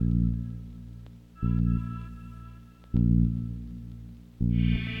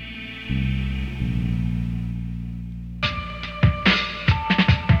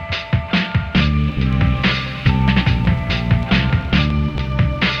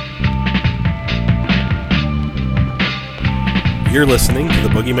You're listening to the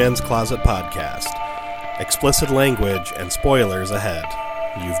Boogeyman's Closet podcast. Explicit language and spoilers ahead.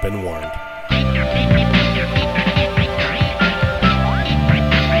 You've been warned.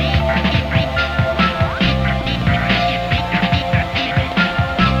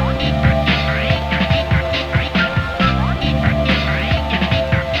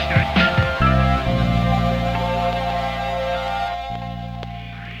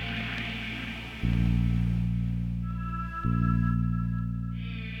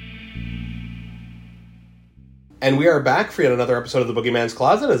 And we are back for yet another episode of the Boogeyman's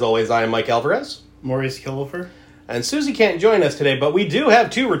Closet. As always, I am Mike Alvarez. Maurice Killifer. And Susie can't join us today, but we do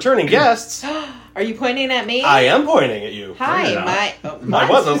have two returning guests. Are you pointing at me? I am pointing at you. Hi, I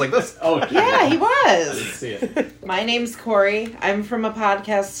was like this. Oh, yeah, he was. I didn't see it. My name's Corey. I'm from a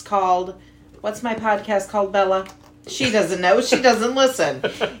podcast called... What's my podcast called, Bella? She doesn't know. She doesn't listen.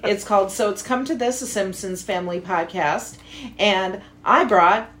 It's called So It's Come to This, a Simpsons Family podcast. And I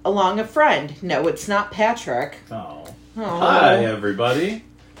brought along a friend. No, it's not Patrick. Oh. Hi, everybody.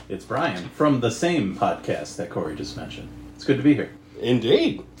 It's Brian from the same podcast that Corey just mentioned. It's good to be here.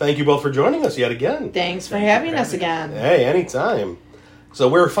 Indeed. Thank you both for joining us yet again. Thanks for having us again. Hey, anytime. So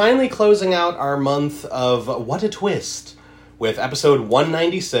we're finally closing out our month of What a Twist with episode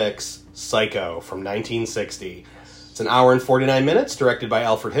 196, Psycho, from 1960. It's an hour and 49 minutes, directed by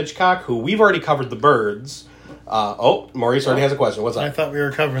Alfred Hitchcock, who we've already covered The Birds. Maurice already has a question. What's up? I thought we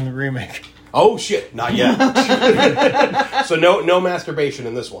were covering the remake. Oh, shit. Not yet. So no masturbation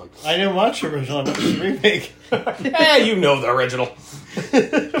in this one. I didn't watch the original. I watched the remake. You know the original.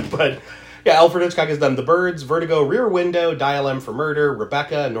 But, yeah, Alfred Hitchcock has done The Birds, Vertigo, Rear Window, Dial M for Murder,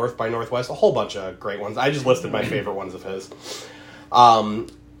 Rebecca, North by Northwest, a whole bunch of great ones. I just listed my favorite ones of his.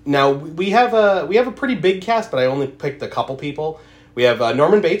 Now, we have a pretty big cast, but I only picked a couple people. We have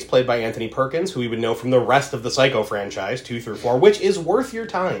Norman Bates, played by Anthony Perkins, who we would know from the rest of the Psycho franchise, 2 through 4, which is worth your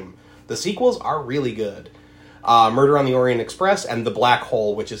time. The sequels are really good. Murder on the Orient Express, and The Black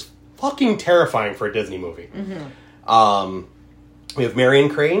Hole, which is fucking terrifying for a Disney movie. Mm-hmm. We have Marion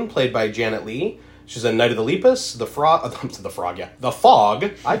Crane, played by Janet Leigh. She's in Night of the Lepus, The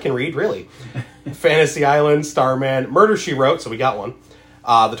Fog. I can read, really. Fantasy Island, Starman, Murder, She Wrote, so we got one.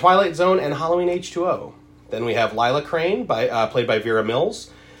 The Twilight Zone, and Halloween H2O. Then we have Lila Crane, played by Vera Mills.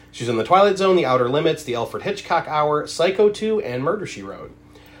 She's in The Twilight Zone, The Outer Limits, The Alfred Hitchcock Hour, Psycho 2, and Murder, She Wrote.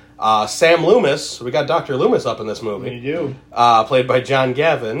 Sam Loomis, we got Dr. Loomis up in this movie. You do. Played by John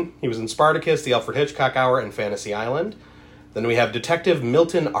Gavin. He was in Spartacus, The Alfred Hitchcock Hour, and Fantasy Island. Then we have Detective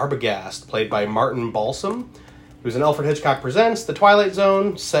Milton Arbogast, played by Martin Balsam. He was in Alfred Hitchcock Presents, The Twilight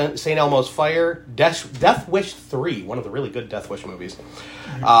Zone, St. Elmo's Fire, Death Wish 3, one of the really good Death Wish movies.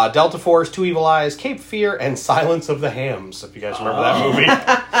 Delta Force, Two Evil Eyes, Cape Fear, and Silence of the Hams, if you guys remember that movie.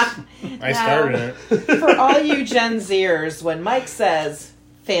 I started it. For all you Gen Zers, when Mike says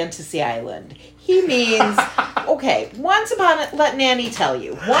Fantasy Island, he means, okay, let Nanny tell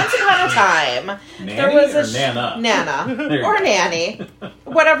you. Once upon a time, there was a... Nana? Nana. Or Nanny.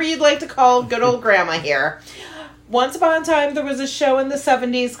 Whatever you'd like to call good old grandma here. Once upon a time, there was a show in the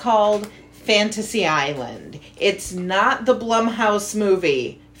 70s called Fantasy Island. It's not the Blumhouse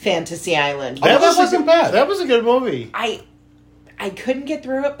movie, Fantasy Island. That wasn't bad. That was a good movie. I couldn't get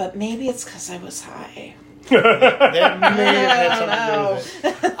through it, but maybe it's because I was high. That may have had something to do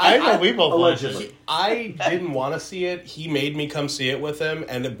with it. I know we both Allegedly. I didn't want to see it. He made me come see it with him.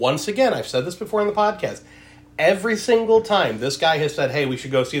 And once again, I've said this before on the podcast, every single time this guy has said, hey, we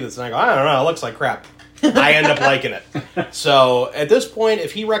should go see this, and I go, I don't know, it looks like crap. I end up liking it. So, at this point,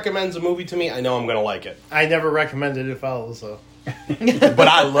 if he recommends a movie to me, I know I'm going to like it. I never recommended it follows, though. But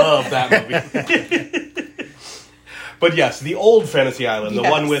I love that movie. But yes, the old Fantasy Island, the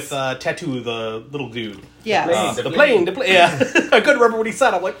one with Tattoo, the little dude. Yes. The plane. Yeah. I couldn't remember what he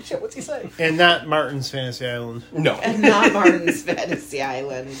said. I'm like, shit, what's he saying? And not Martin's Fantasy Island. No. And not Martin's Fantasy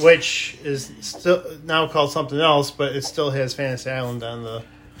Island. Which is still now called something else, but it still has Fantasy Island on the...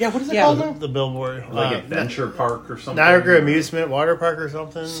 Yeah, what is it called now? The billboard. Like Adventure Park or something? Niagara Amusement Water Park or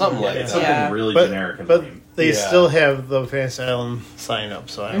something? Something like that. Something really generic. But they still have the Fantasy Island sign up,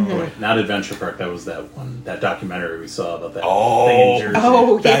 so I don't know. Not Adventure Park. That was that documentary we saw about that thing in Jersey.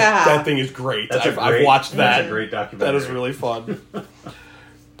 Oh, yeah. That thing is great. I've watched that. That's a great documentary. That is really fun.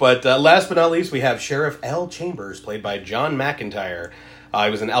 But last but not least, we have Sheriff L. Chambers, played by John McIntyre. He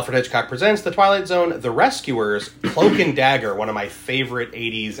was in Alfred Hitchcock Presents, The Twilight Zone, The Rescuers, Cloak and Dagger, one of my favorite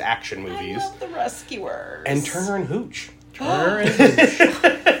 80s action movies. I love The Rescuers. And Turner and Hooch. Oh.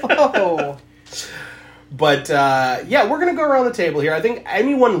 But, yeah, we're going to go around the table here. I think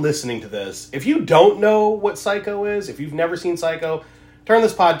anyone listening to this, if you don't know what Psycho is, if you've never seen Psycho, turn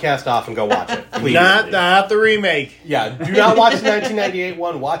this podcast off and go watch it. Please. Not the remake. Yeah, do not watch the 1998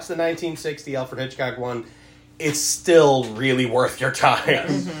 one. Watch the 1960 Alfred Hitchcock one. It's still really worth your time.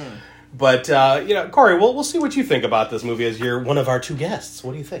 Mm-hmm. But, Corey, we'll see what you think about this movie as you're one of our two guests.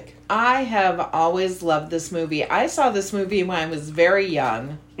 What do you think? I have always loved this movie. I saw this movie when I was very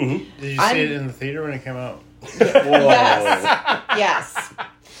young. Mm-hmm. Did you see it in the theater when it came out? Yes.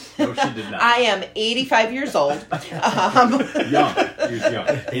 No, she did not. I am 85 years old. Young. He was young.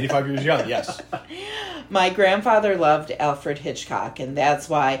 85 years young, yes. My grandfather loved Alfred Hitchcock, and that's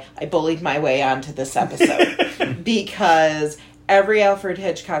why I bullied my way onto this episode. Because every Alfred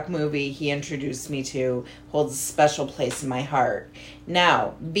Hitchcock movie he introduced me to holds a special place in my heart.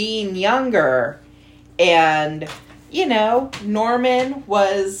 Now, being younger, and, Norman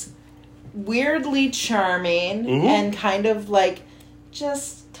was weirdly charming and kind of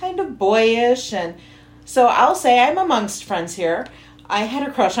boyish, and so I'll say I'm amongst friends here. I had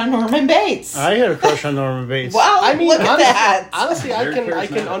a crush on Norman Bates. I had a crush on Norman Bates. Well, I mean, look at that. Honestly, I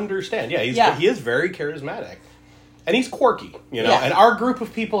can understand. Yeah, he is very charismatic. And he's quirky, and our group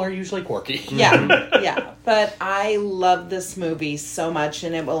of people are usually quirky. Yeah. But I love this movie so much,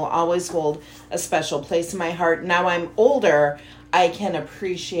 and it will always hold a special place in my heart. Now I'm older, I can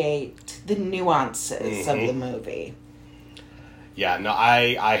appreciate the nuances of the movie. Yeah, no,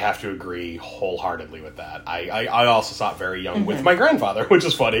 I have to agree wholeheartedly with that. I also saw it very young with my grandfather, which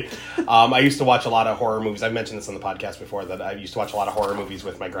is funny. I used to watch a lot of horror movies. I've mentioned this on the podcast before, that I used to watch a lot of horror movies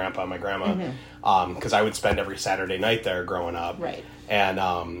with my grandpa and my grandma, because I would spend every Saturday night there growing up. Right. And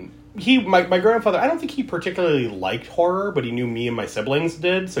my grandfather, I don't think he particularly liked horror, but he knew me and my siblings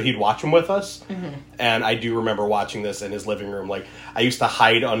did, so he'd watch them with us. And I do remember watching this in his living room. I used to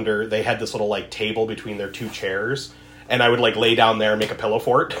hide under, they had this little table between their two chairs, and I would lay down there and make a pillow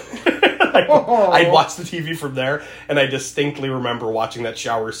fort. I'd watch the TV from there, and I distinctly remember watching that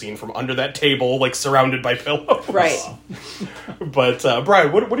shower scene from under that table, surrounded by pillows. Right. But,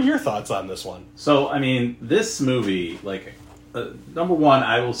 Brian, what are your thoughts on this one? So, I mean, this movie, number one,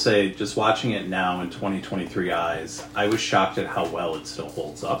 I will say, just watching it now in 2023 eyes, I was shocked at how well it still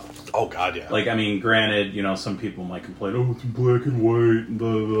holds up. Oh, God, yeah. Granted, some people might complain, oh, it's black and white,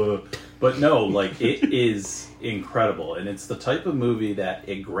 blah, blah. But no, it is incredible. And it's the type of movie that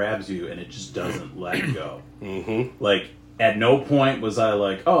it grabs you and it just doesn't let go. Mm-hmm. At no point was I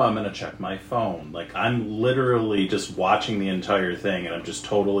oh, I'm going to check my phone. I'm literally just watching the entire thing, and I'm just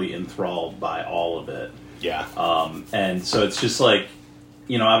totally enthralled by all of it. Yeah. And so it's just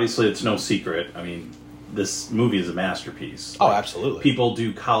obviously it's no secret. I mean, this movie is a masterpiece. Oh, absolutely. People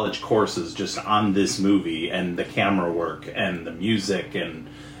do college courses just on this movie and the camera work and the music and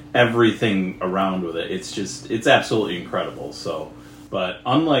everything around with it. It's absolutely incredible. So, but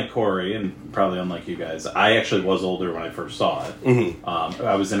unlike Corey, and probably unlike you guys, I actually was older when I first saw it. Mm-hmm.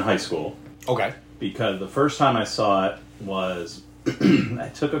 I was in high school. Okay. Because the first time I saw it was, I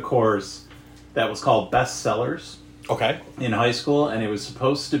took a course that was called Bestsellers. Okay. In high school, and it was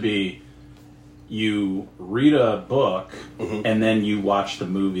supposed to be you read a book and then you watch the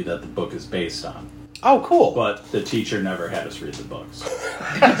movie that the book is based on. Oh, cool. But the teacher never had us read the books.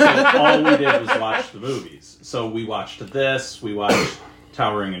 So all we did was watch the movies. So we watched this, we watched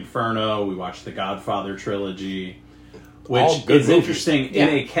Towering Inferno, we watched the Godfather trilogy, which is interesting. In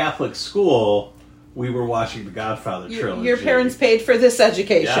a Catholic school, we were watching the Godfather trilogy. Your parents paid for this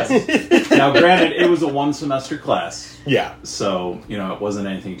education. Yes. Now, granted, it was a one-semester class. Yeah. So, it wasn't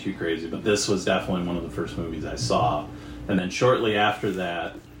anything too crazy. But this was definitely one of the first movies I saw. And then shortly after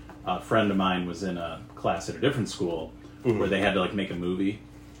that, a friend of mine was in a class at a different school where they had to, make a movie.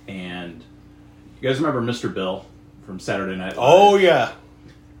 And you guys remember Mr. Bill from Saturday Night Live? Oh, yeah.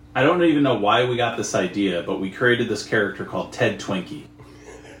 I don't even know why we got this idea, but we created this character called Ted Twinkie.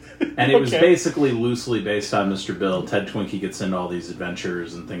 And it was basically loosely based on Mr. Bill. Ted Twinkie gets into all these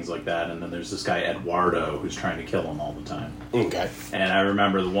adventures and things like that, and then there's this guy Eduardo who's trying to kill him all the time. Okay. And I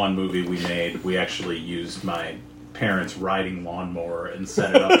remember the one movie we made, we actually used my parents' riding lawnmower and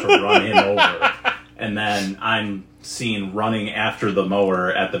set it up to run him over. And then I'm seen running after the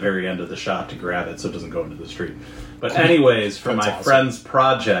mower at the very end of the shot to grab it so it doesn't go into the street. But anyways, for my friend's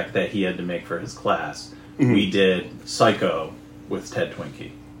project that he had to make for his class, we did Psycho with Ted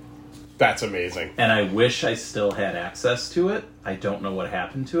Twinkie. That's amazing. And I wish I still had access to it. I don't know what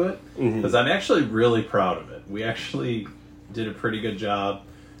happened to it. Because I'm actually really proud of it. We actually did a pretty good job.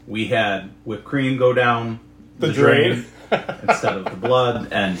 We had whipped cream go down the drain instead of the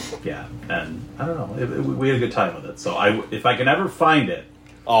blood. And and I don't know. We had a good time with it. So if I can ever find it,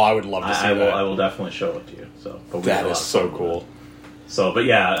 I would love to see that. I will definitely show it to you. So, but that is so cool. So, but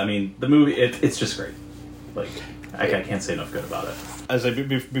yeah, I mean, the movie, it's just great. I can't say enough good about it.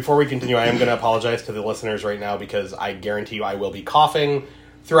 Before we continue, I am going to apologize to the listeners right now because I guarantee you I will be coughing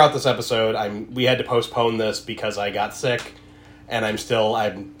throughout this episode. We had to postpone this because I got sick, and I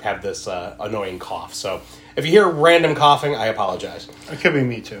have this annoying cough. So if you hear random coughing, I apologize. It could be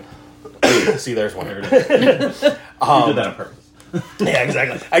me too. See, there's one. You did that on purpose. Yeah,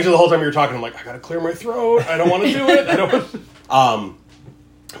 exactly. Actually, the whole time you were talking, I'm like, I gotta clear my throat. I don't want to do it. I don't.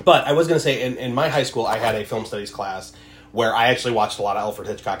 But I was gonna say, in my high school, I had a film studies class where I actually watched a lot of Alfred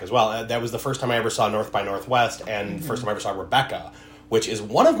Hitchcock as well. That was the first time I ever saw North by Northwest, and first time I ever saw Rebecca, which is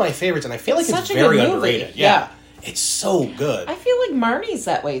one of my favorites, and I feel like it's very underrated. Yeah, it's so good. I feel like Marnie's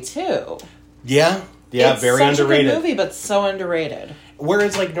that way too. Yeah, it's very such underrated. a good movie, but so underrated.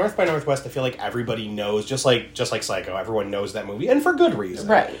 Whereas, like, North by Northwest, I feel like everybody knows, just like Psycho, everyone knows that movie, and for good reason.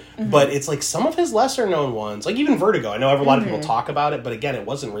 Right. Mm-hmm. But it's like some of his lesser-known ones, like even Vertigo, I know a lot of people talk about it, but again, it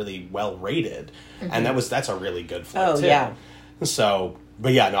wasn't really well-rated. And that's a really good flick, too. Yeah. So,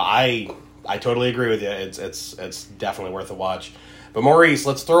 but yeah, no, I totally agree with you. It's definitely worth a watch. But Maurice,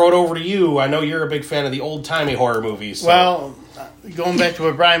 let's throw it over to you. I know you're a big fan of the old-timey horror movies. So. Well, going back to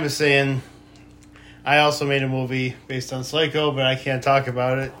what Brian was saying, I also made a movie based on Psycho, but I can't talk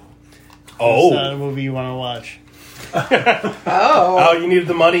about it. Oh. It's not a movie you want to watch. Oh, you needed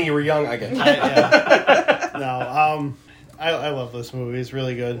the money, you were young, I get it. No, I love this movie. It's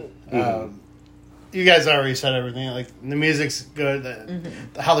really good. You guys already said everything. Like, the music's good,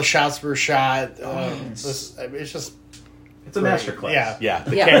 how the shots were shot. It's just... It's a masterclass. Yeah. Yeah,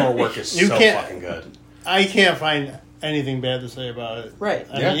 the camera work is so fucking good. I can't find anything bad to say about it. Right.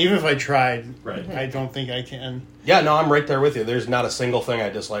 I mean, even if I tried, Right. I don't think I can. Yeah, no, I'm right there with you. There's not a single thing I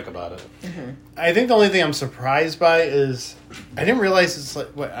dislike about it. I think the only thing I'm surprised by is I didn't realize it's like,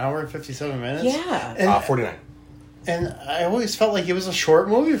 what, hour and 57 minutes? Yeah. And, 49. and I always felt like it was a short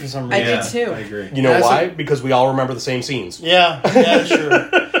movie for some reason. I did too. I agree. You know As why? a- Because we all remember the same scenes. Yeah, sure.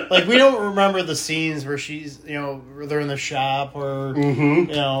 Like, we don't remember the scenes where she's, where they're in the shop or,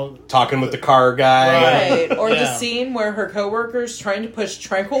 Talking with the car guy. Right. Or the Yeah. scene where her coworker's trying to push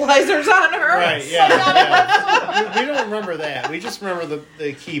tranquilizers on her. Right, yeah. We don't remember that. We just remember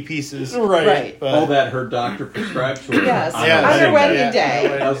the key pieces. Right. But, All that her doctor prescribed to her. Yes. on Yeah, On her her wedding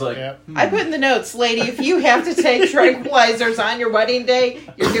day. I was like, I put in the notes, lady, if you have to take tranquilizers on your wedding day,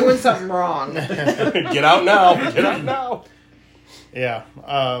 you're doing something wrong. Get out now. Get out now. Yeah.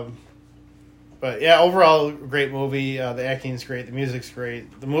 But yeah, overall, great movie. The acting's great. The music's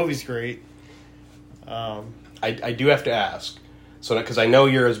great. The movie's great. I do have to ask, because I know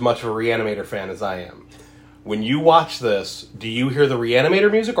you're as much of a Reanimator fan as I am. When you watch this, do you hear the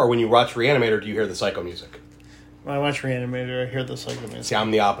Reanimator music, or when you watch Reanimator, do you hear the Psycho music? When I watch Reanimator, I hear the Psycho music. See,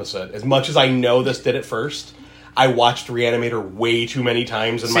 I'm the opposite. As much as I know this did it first, I watched Reanimator way too many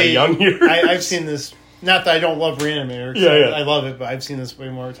times in my young years. I've seen this. Not that I don't love Reanimator. Yeah. I love it, but I've seen this way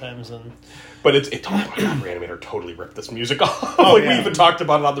more times than... But oh my god, Reanimator totally ripped this music off. Oh, We yeah. even talked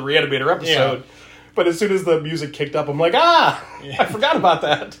about it on the Reanimator episode. Yeah. But as soon as the music kicked up, I'm like, I forgot about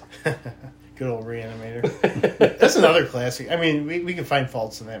that. Good old Reanimator. That's another classic. I mean, we can find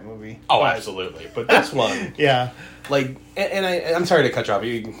faults in that movie. Oh, but- absolutely. But this one, Yeah. like, and I'm sorry to cut you off.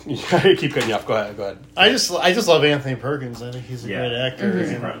 I keep cutting you off. Go ahead. I just love Anthony Perkins. I think he's a Yeah. great actor. He's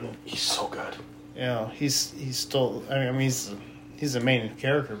and, incredible. He's so good. he's still... I mean, he's the main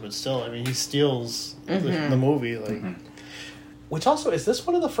character, but still, I mean, he steals the movie. Like, Which also, is this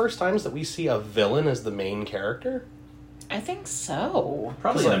one of the first times that we see a villain as the main character? I think so.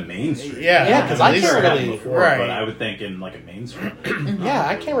 Probably in a mainstream. yeah, because at I least- can't Never happened really- before, right. but I would think in like a mainstream. Yeah,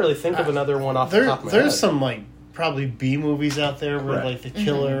 I can't really think of another one off the top of my head. There's some like probably B movies out there where Right. like the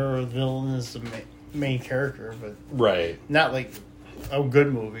killer or the villain is the main character, but Right. not like a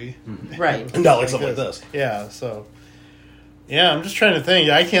good movie. Right. Not like something like this. Yeah, so yeah, I'm just trying to think.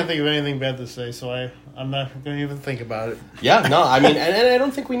 I can't think of anything bad to say, so I'm not going to even think about it. Yeah, no, I mean, and I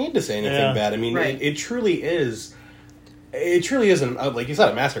don't think we need to say anything Yeah. bad. I mean, Right. it truly is. It truly is, like you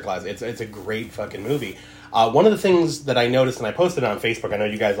said, a masterclass. It's a great fucking movie. One of the things that I noticed, and I posted it on Facebook, I know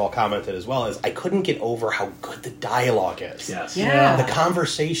you guys all commented as well, is I couldn't get over how good the dialogue is. Yes. Yeah. The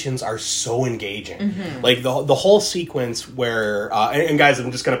conversations are so engaging. Like the whole sequence where, and guys,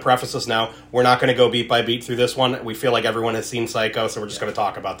 I'm just going to preface this now. We're not going to go beat by beat through this one. We feel like everyone has seen Psycho, so we're just going to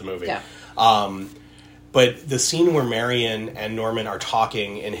talk about the movie. Yeah. But the scene where Marion and Norman are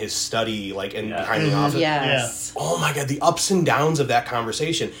talking in his study, like behind the office. Yes. Oh my god, the ups and downs of that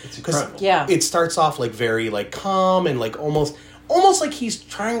conversation. Because Yeah. it starts off like very like calm and like almost like he's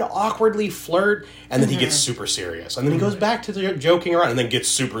trying to awkwardly flirt, and then he gets super serious, and then he goes back to the joking around, and then gets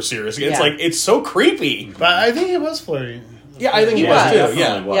super serious. It's Yeah. like it's so creepy. But I think he was flirting. Yeah, I think he He was was. too. Definitely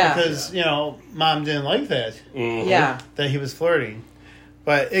Yeah. was. Yeah. Because, Mom didn't like that Yeah. he was flirting.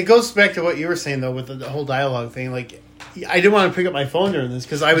 But it goes back to what you were saying, though, with the whole dialogue thing. Like, I didn't want to pick up my phone during this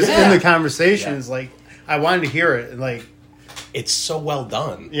because I was in the conversations. Like, I wanted to hear it. And, like, it's so well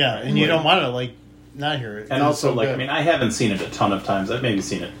done. Yeah, and you don't want to, like, not hear it. And also, so like, good. I mean, I haven't seen it a ton of times. I've maybe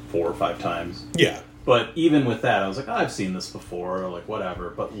seen it 4 or 5 times. Yeah. But even with that, I was like, oh, I've seen this before, or like, whatever.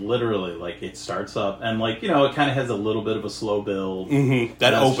 But literally, like, it starts up, and, like, you know, it kind of has a little bit of a slow build. Mm-hmm.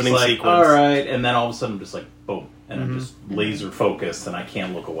 That opening like, sequence. All right, and then all of a sudden, I'm just like, boom. And Mm-hmm. I'm just laser focused, and I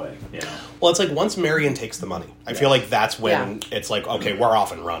can't look away, you know? Well, it's like once Marion takes the money, I feel like that's when it's like, okay, we're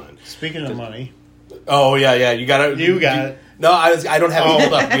off and running. Speaking of money. Oh, yeah, you got it. You got it. No, I don't have it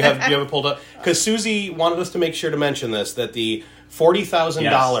pulled up. You have it pulled up? Because Susie wanted us to make sure to mention this, that the $40,000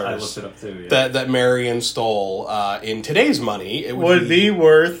 Yes, I looked it up too, that Marion stole in today's money, it would be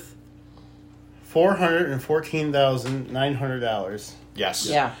worth $414,900. Yes.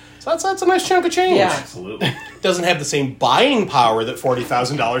 Yeah. So that's a nice chunk of change. Yeah. Absolutely. It doesn't have the same buying power that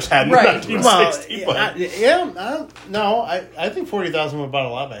 $40,000 had in Right. 1960. but No, I think 40,000 would have bought a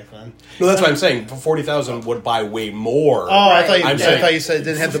lot back then. no, that's what I'm saying. For 40,000 would buy way more. Oh, I thought I'm saying- you said it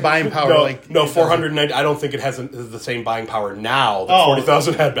didn't have the buying power. No, 490. I don't think it has the same buying power now that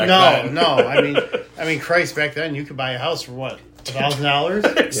 40,000 had back then. No. I mean, Christ, back then you could buy a house for what,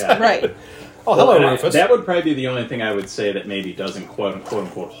 $1,000? Yeah. Right. Oh, hello, And Rufus. that would probably be the only thing I would say that maybe doesn't quote unquote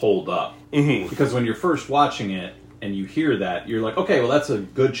hold up. Mm-hmm. Because when you're first watching it and you hear that, you're like, okay, well that's a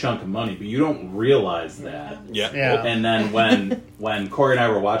good chunk of money, but you don't realize that. Yeah. And then when Corey and I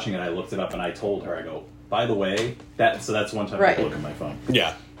were watching it, I looked it up and I told her, I go, by the way, that's one time Right. I look at my phone.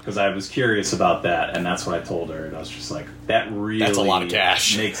 Yeah. Because I was curious about that, and that's what I told her. And I was just like, that really That's a lot of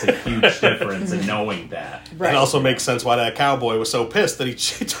cash. makes a huge difference in knowing that. Right. It also makes sense why that cowboy was so pissed that he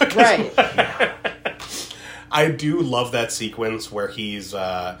took his Right. I do love that sequence where he's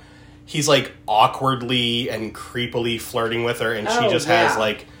like awkwardly and creepily flirting with her, and she just has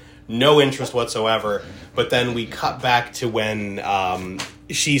like no interest whatsoever. But then we cut back to when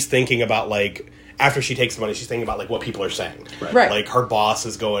she's thinking about, like, after she takes the money, she's thinking about like what people are saying. Right. Like her boss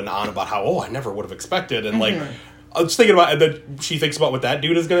is going on about how, I never would have expected, and like I was thinking about, and then she thinks about what that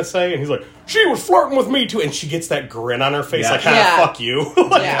dude is going to say, and he's like, she was flirting with me too, and she gets that grin on her face, like, fuck you.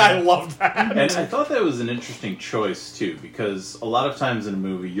 Like, I love that. And I thought that was an interesting choice too, because a lot of times in a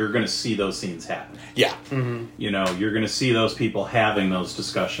movie, you're going to see those scenes happen. Yeah. Mm-hmm. You know, you're going to see those people having those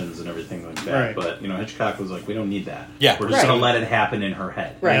discussions and everything like that. Right. But, you know, Hitchcock was like, we don't need that. Yeah. We're just Right. going to let it happen in her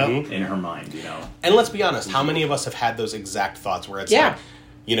head. Right. In her mind, you know. And let's be honest, how many of us have had those exact thoughts where it's Yeah. like,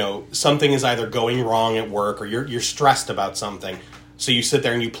 you know, something is either going wrong at work or you're stressed about something. So you sit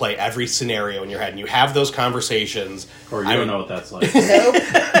there and you play every scenario in your head and you have those conversations. Or you don't know what that's like. Nope.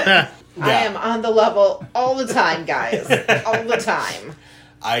 Yeah. I am on the level all the time, guys. All the time.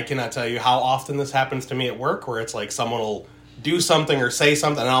 I cannot tell you how often this happens to me at work, where it's like someone will do something or say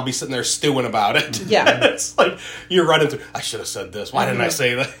something and I'll be sitting there stewing about it. Yeah. It's like you're running through, I should have said this. Why didn't I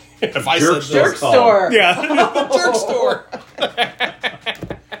say that? If I Jerk said Jerk this. store. Yeah. Jerk store.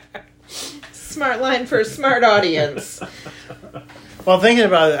 Smart line for a smart audience. Well, thinking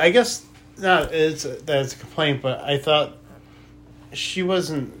about it, I guess that's a complaint, but I thought she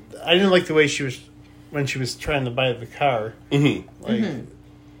wasn't. I didn't like the way she was when she was trying to buy the car. Mm-hmm.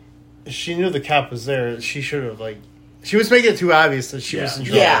 Like, she knew the cop was there. She should have, like, she was making it too obvious that she was in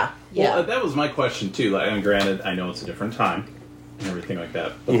trouble. Yeah. Well, that was my question too. Like, and granted, I know it's a different time and everything like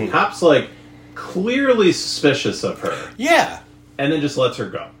that, but the cop's like clearly suspicious of her, Yeah. and then just lets her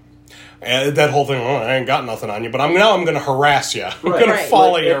go. And that whole thing, I ain't got nothing on you, but I'm going to harass you. I'm going to Right.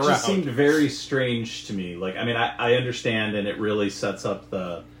 follow Like, you it around. just seemed very strange to me. Like, I mean, I understand, and it really sets up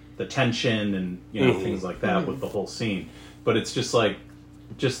the tension and, you know, things like that with the whole scene. But it's just like,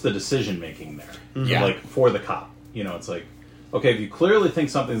 just the decision making there. Yeah. Like, for the cop. You know, it's like, okay, if you clearly think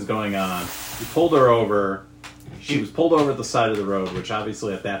something's going on, you pulled her over. She was pulled over at the side of the road, which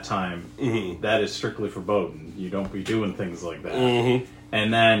obviously at that time, that is strictly forbidden. You don't be doing things like that.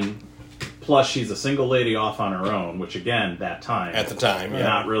 And then, plus she's a single lady off on her own, which again, that time. At the time, yeah.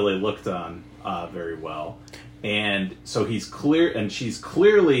 Not really looked on very well. And so he's clear, and she's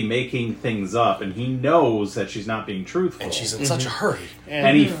clearly making things up, and he knows that she's not being truthful. And she's in such a hurry.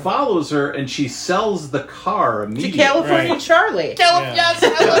 And he follows her, and she sells the car To immediately. California Charlie.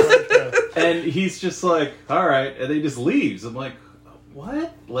 And he's just like, all right, and he just leaves. I'm like,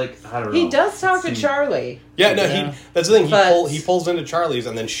 what? Like, I don't know. He does talk to Seems- Charlie. Yeah, no, Yeah. that's the thing. But- He pulls into Charlie's,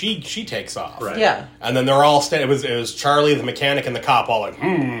 and then she takes off. Right. Yeah. And then they're all standing. It was Charlie, the mechanic, and the cop all like,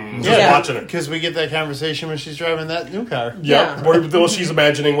 just Yeah. watching it. Because we get that conversation when she's driving that new car. Yep. Well, she's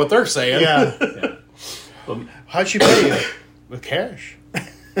imagining what they're saying. Yeah. Yeah. But, How'd she pay you? With cash.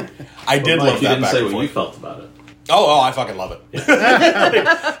 I did Mike, love you that didn't back say and what you forth. felt about it. Oh, I fucking love it.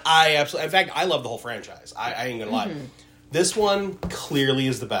 I absolutely. In fact, I love the whole franchise. I ain't gonna lie. This one clearly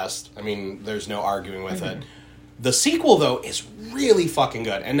is the best. I mean, there's no arguing with it. The sequel, though, is really fucking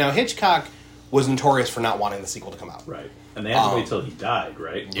good. And now Hitchcock was notorious for not wanting the sequel to come out. Right. And they had to wait till he died,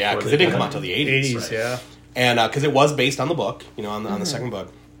 right? Yeah, Before because it didn't come out till the 80s. 80s, right? yeah. And because it was based on the book, on the second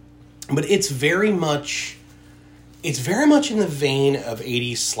book. But it's very much in the vein of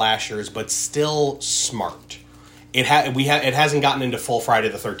 80s slashers, but still smart. It hasn't gotten into full Friday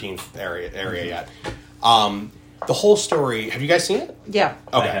the 13th area yet. The whole story, have you guys seen it? Yeah.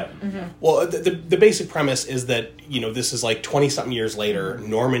 Okay. I haven't. Well, the basic premise is that, this is like 20-something years later.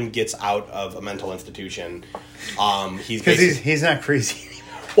 Norman gets out of a mental institution. Because he's not crazy.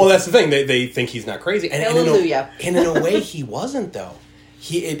 Well, that's the thing. They think he's not crazy. And Hallelujah. And in a way, he wasn't, though.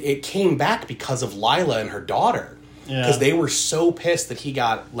 It came back because of Lila and her daughter. Because they were so pissed that he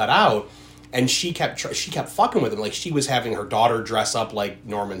got let out. And she kept fucking with him. Like, she was having her daughter dress up like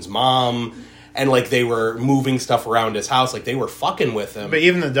Norman's mom. And, like, they were moving stuff around his house. Like, they were fucking with him. But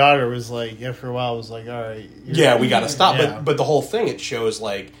even the daughter was like, after a while, was like, all right. Yeah, we got to stop. Yeah. But the whole thing, it shows,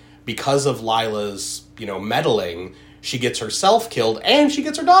 like, because of Lila's, meddling, she gets herself killed and she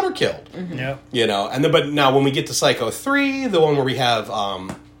gets her daughter killed. Yeah. But now when we get to Psycho 3, the one where we have, I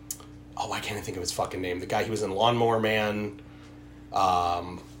can't even think of his fucking name. The guy who was in Lawnmower Man.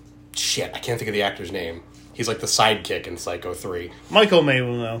 Shit, I can't think of the actor's name. He's like the sidekick in Psycho 3. Michael May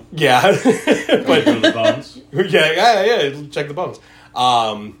will know. Yeah. But The bones. yeah, check the bones.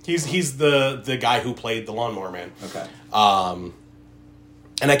 He's the guy who played the Lawnmower Man. Okay. And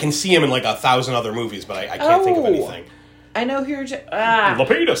I can see him in like 1,000 other movies, but I can't think of anything. I know who you're...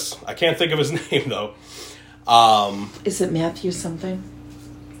 Lapidus. I can't think of his name, though. Is it Matthew something?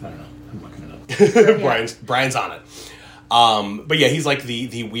 I don't know. I'm looking it up. Brian's on it. But yeah, he's like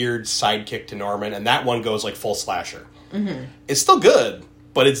the weird sidekick to Norman, and that one goes like full slasher. It's still good,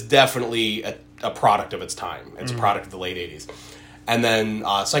 but it's definitely a product of its time. It's a product of the late 80s. And then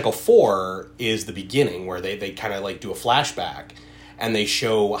Psycho 4 is the beginning, where they kind of like do a flashback, and they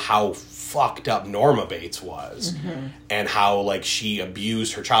show how fucked up Norma Bates was, and how like she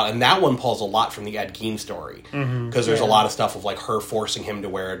abused her child. And that one pulls a lot from the Ed Gein story, because there's a lot of stuff of like her forcing him to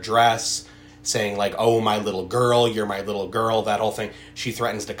wear a dress, saying like, "Oh, my little girl, you're my little girl," that whole thing. She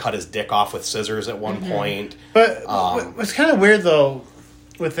threatens to cut his dick off with scissors at one point. But what's kind of weird, though,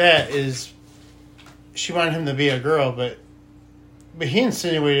 with that is she wanted him to be a girl, but he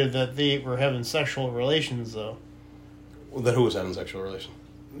insinuated that they were having sexual relations, though. That who was having sexual relations?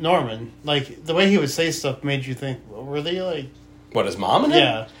 Norman. Like, the way he would say stuff made you think, well, were they like... What, his mom and him?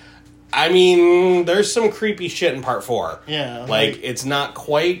 Yeah. I mean, there's some creepy shit in part 4. Yeah. Like it's not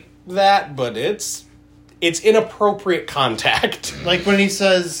quite that, but it's inappropriate contact. Like when he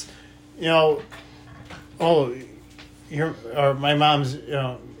says, my mom's,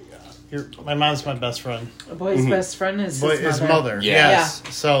 my mom's my best friend. A boy's best friend is His mother. Yeah. Yes.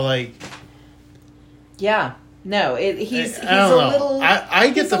 So like, yeah. No, he's I don't know. little.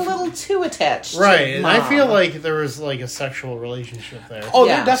 I get he's a little too attached, right, to and Mom. I feel like there was like a sexual relationship there. Oh,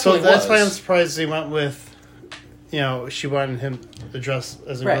 Yeah. there So definitely that's why I'm was. surprised they went with, she wanted him to dress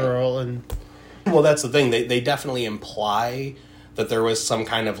as a Right. girl, and Well, that's the thing. They definitely imply that there was some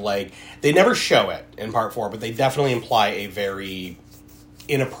kind of like... They never show it in part 4, but they definitely imply a very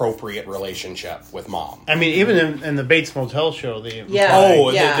inappropriate relationship with Mom. I mean, even in the Bates Motel show, they Yeah.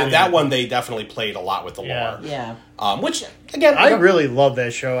 Oh, yeah. that one they definitely played a lot with the Yeah. lore. Yeah. Which, again... I really love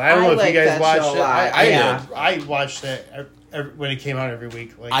that show. I don't I know if like you guys that watched show a it. lot. I Yeah. did. I watched that when it came out every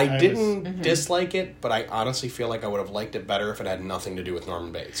week. Like, I didn't dislike it, but I honestly feel like I would have liked it better if it had nothing to do with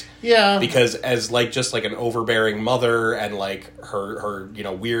Norman Bates. Yeah. Because as like just like an overbearing mother and like her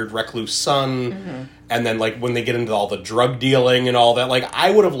weird recluse son, and then like when they get into all the drug dealing and all that, like I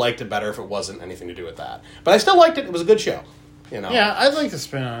would have liked it better if it wasn't anything to do with that. But I still liked it. It was a good show. Yeah, I'd like to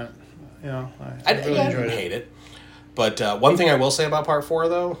spin on it. I really I enjoyed didn't it. hate it. But one thing I will say about part 4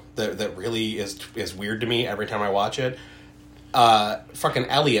 though that really is weird to me every time I watch it. Fucking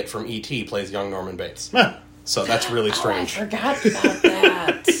Elliot from E.T. plays young Norman Bates. So that's really I strange. forgot about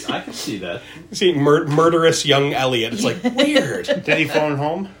that. I can see that. See, murderous young Elliot. It's like, weird. Did he phone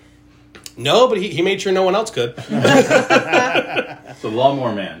home? No, but he made sure no one else could. The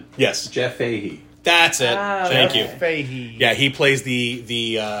Lawnmower Man. Yes. Jeff Fahey. That's it. Oh, Thank okay. you. Fahey. Yeah, he plays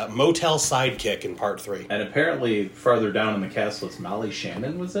the motel sidekick in part 3. And apparently, farther down in the cast was Molly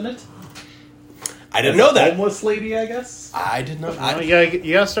Shannon was in it. I didn't know that. Homeless lady, I guess. I didn't know. Well,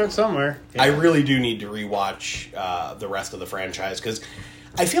 you gotta start somewhere. I really do need to rewatch the rest of the franchise because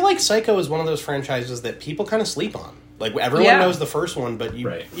I feel like Psycho is one of those franchises that people kind of sleep on. Like, everyone Yeah. knows the first one, but you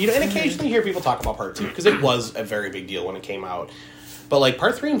know, and occasionally you hear people talk about part 2, because it was a very big deal when it came out. But, like,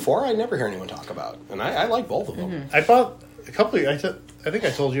 part 3 and 4, I never hear anyone talk about. And I like both of them. I bought a couple of, I think I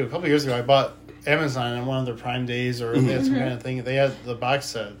told you a couple of years ago, I bought Amazon on one of their Prime days, or they had some kind of thing. They had the box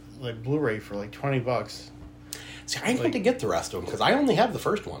set, like Blu-ray, for like $20. See, I need to get the rest of them, because I only have the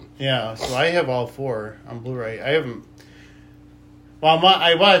first one. Yeah, so I have all 4 on Blu-ray. I haven't... Well,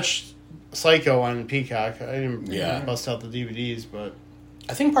 I watched Psycho on Peacock. I didn't bust out the DVDs, but...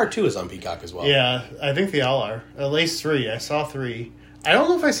 I think part 2 is on Peacock as well. Yeah, I think they all are. At least 3. I saw 3. I don't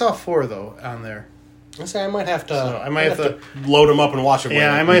know if I saw 4, though, on there. I say I might have to. So I might have to load them up and watch them.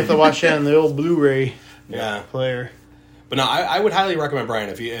 Yeah, I might have to watch that on the old Blu-ray player. But no, I would highly recommend, Brian,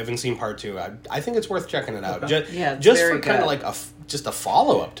 if you haven't seen part 2. I think it's worth checking it out. Okay. Just for kind of like just a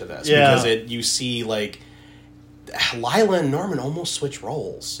follow up to this, because you see like Lila and Norman almost switch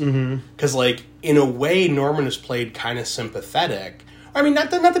roles. Because like in a way, Norman is played kind of sympathetic. I mean,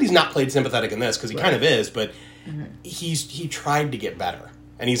 not that he's not played sympathetic in this, because he kind of is, but he tried to get better.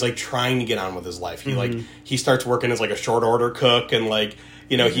 And he's like trying to get on with his life. He starts working as like a short order cook, and like,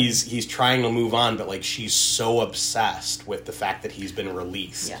 you know, he's trying to move on, but like she's so obsessed with the fact that he's been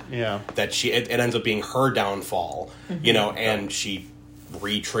released. That it ends up being her downfall, you know, and she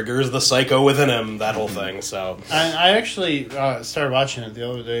re-triggers the psycho within him, that whole thing. So I actually started watching it the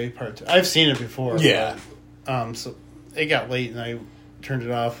other day, part 2. I've seen it before. Yeah. But, so it got late and I turned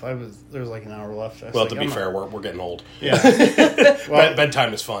it off. There was like an hour left. Well, to be fair, we're getting old. Yeah. Well,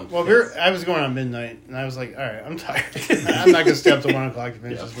 bedtime is fun. Well, I was going on midnight, and I was like, all right, I'm tired. I'm not going to stay up till 1 o'clock to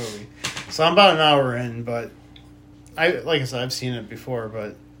finish this movie. So I'm about an hour in, but like I said, I've seen it before,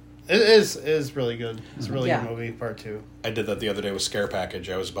 but it is really good. It's a really good movie, part 2. I did that the other day with Scare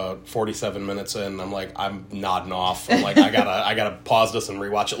Package. I was about 47 minutes in. I'm like, I'm nodding off. I'm like, I gotta pause this and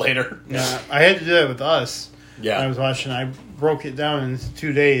rewatch it later. Yeah, I had to do that with Us. Yeah. I was watching. I broke it down in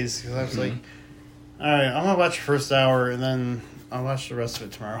 2 days because I was like, all right, I'm going to watch the first hour and then I'll watch the rest of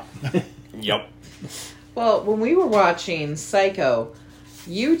it tomorrow. Yep. Well, when we were watching Psycho,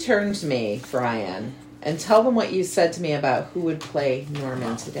 you turned to me, Brian, and tell them what you said to me about who would play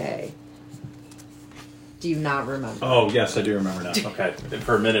Norman today. Do you not remember? Oh, yes, I do remember now. Okay.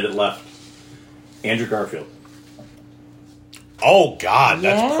 For a minute it left. Andrew Garfield. Oh, God,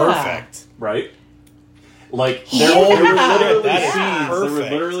 that's perfect. Right? Like, there were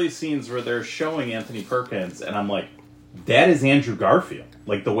perfect. literally scenes where they're showing Anthony Perkins, and I'm like, that is Andrew Garfield.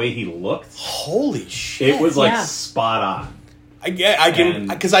 Like, the way he looked. Holy shit. It was, like, spot on. I can,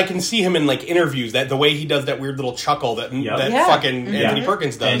 because I can see him in, like, interviews, that the way he does that weird little chuckle that fucking Anthony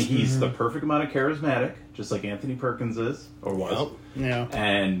Perkins does. And he's the perfect amount of charismatic, just like Anthony Perkins is, or was. Yeah.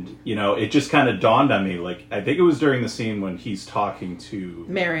 And, you know, it just kind of dawned on me, like, I think it was during the scene when he's talking to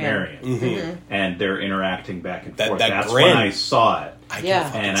Marion. And they're interacting back and forth. That's grin. when I saw it.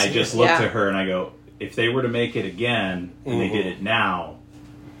 And I just looked at her and I go, if they were to make it again, and they did it now,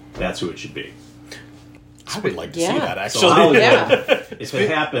 that's who it should be. I would like to see that, actually. So if it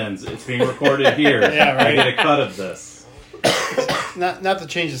happens, it's being recorded here. I get a cut of this. Not to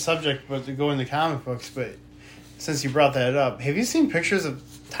change the subject, but to go into comic books, but since you brought that up, have you seen pictures of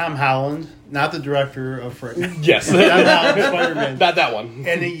Tom Holland, not the director of Frick? Yes. Tom Holland, Spider-Man. Not that one.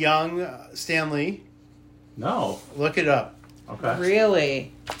 And a young Stan Lee? No. Look it up. Okay.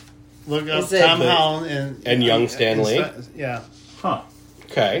 Really? Look up Tom Holland and young Stan Lee? Yeah. Huh.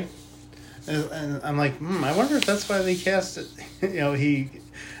 Okay. And I'm like, I wonder if that's why they cast it. You know,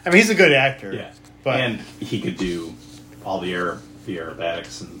 he's a good actor. Yeah. But, and he could do all the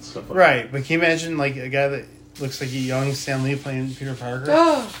aerobatics and stuff like that. Right, but can you imagine, like, a guy that looks like a young Stan Lee playing Peter Parker?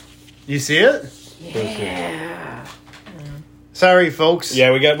 Oh. You see it? Yeah. Sorry, folks.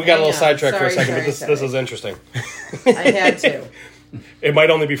 Yeah, we got a little sidetracked for a second, but this is interesting. I had to. It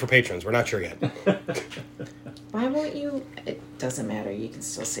might only be for patrons. We're not sure yet. Why won't you? It doesn't matter. You can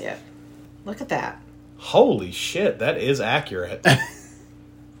still see it. Look at that. Holy shit, that is accurate.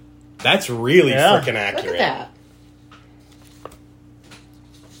 That's really freaking accurate. Look at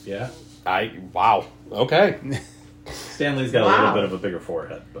that. Yeah. Wow. Okay. Stanley's got a little bit of a bigger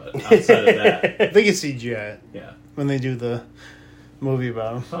forehead, but outside of that. They can CGI it. Yeah. When they do the movie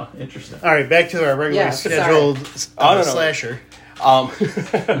about him. Huh, interesting. All right, back to our regularly scheduled slasher.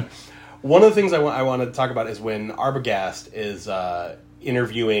 One of the things I want to talk about is when Arbogast is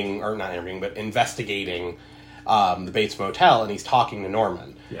investigating the Bates Motel, and he's talking to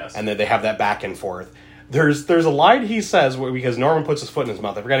Norman. Yes. And then they have that back and forth. There's a line he says because Norman puts his foot in his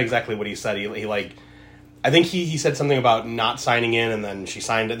mouth. I forgot exactly what he said. He like, I think he said something about not signing in, and then she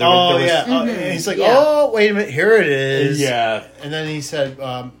signed it. He's like, oh, wait a minute, here it is. Yeah. And then he said,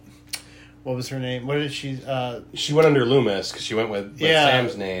 what was her name? What did she? She went under Loomis because she went with Yeah.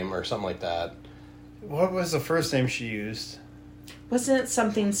 Sam's name or something like that. What was the first name she used? Wasn't it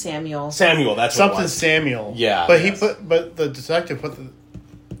something Samuel? Samuel, that's what it Something was. Samuel. Yeah, but yes. but the detective put the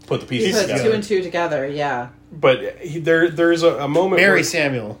Put the He pieces put together. 2 and 2 together, yeah. But there's a moment Mary where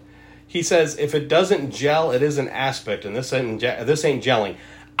Samuel. he says, if it doesn't gel, it is an aspect, and this ain't gelling.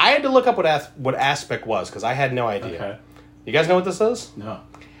 I had to look up what aspect was, because I had no idea. Okay. You guys know what this is? No.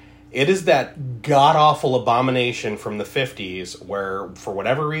 It is that god-awful abomination from the 50s where, for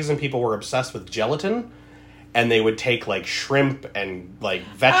whatever reason, people were obsessed with gelatin, and they would take, like, shrimp and, like,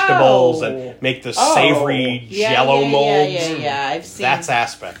 vegetables and make the savory jello molds. Yeah, I've seen. That's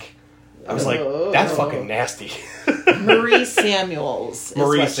aspect. I was like, that's fucking nasty. Marie Samuels. Is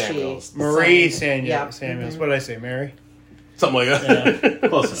Marie what Samuels. Marie signed. Samuels. Yeah. Samuels. What did I say? Mary? Something like that.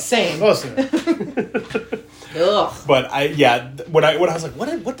 Close enough. Same. Close enough. Ugh. But when I was like,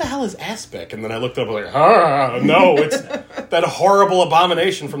 what the hell is aspic? And then I looked up and like, no, it's that horrible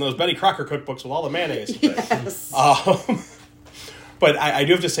abomination from those Betty Crocker cookbooks with all the mayonnaise. Yes. But I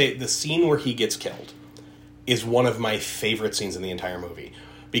do have to say, the scene where he gets killed is one of my favorite scenes in the entire movie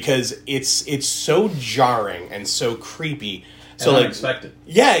because it's so jarring and so creepy. So And like, unexpected.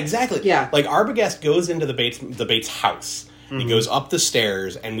 yeah, exactly. Yeah. Like Arbogast goes into the Bates house. He goes up the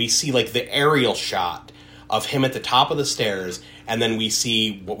stairs, and we see like the aerial shot of him at the top of the stairs, and then we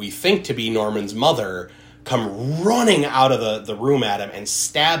see what we think to be Norman's mother come running out of the room at him and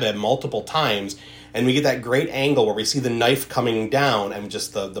stab him multiple times. And we get that great angle where we see the knife coming down and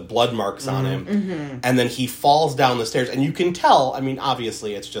just the blood marks on him. Mm-hmm. And then he falls down the stairs. And you can tell, I mean,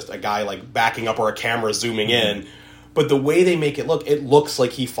 obviously it's just a guy like backing up or a camera zooming in. But the way they make it looks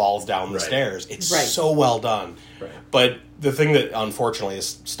like he falls down the stairs. It's so well done. Right. But the thing that unfortunately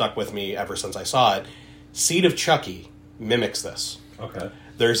has stuck with me ever since I saw it, Seed of Chucky mimics this. Okay.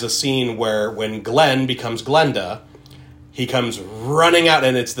 There's a scene where when Glenn becomes Glenda, he comes running out,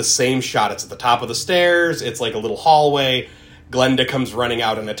 and it's the same shot. It's at the top of the stairs. It's like a little hallway. Glenda comes running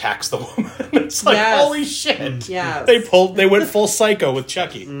out and attacks the woman. It's like, holy shit. Yes. They went full psycho with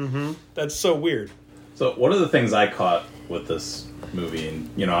Chucky. Mm-hmm. That's so weird. So one of the things I caught with this movie,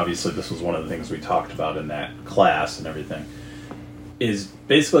 and obviously this was one of the things we talked about in that class and everything, is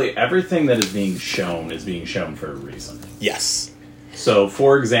basically everything that is being shown for a reason. Yes. So,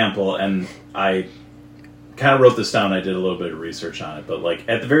 for example, and I kind of wrote this down, I did a little bit of research on it, but like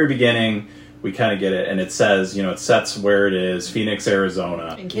at the very beginning, we kind of get it, and it says, it sets where it is, Phoenix,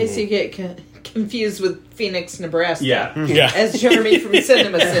 Arizona. In case you get confused with Phoenix, Nebraska. Yeah. Yeah. As Jeremy from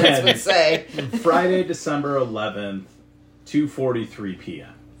Cinema Sins would say. Friday, December 11th, 2:43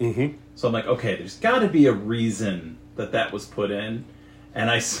 p.m. Mm-hmm. So I'm like, okay, there's got to be a reason that was put in. And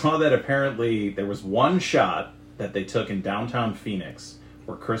I saw that apparently there was one shot that they took in downtown Phoenix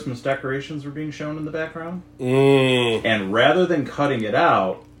where Christmas decorations were being shown in the background. Mm. And rather than cutting it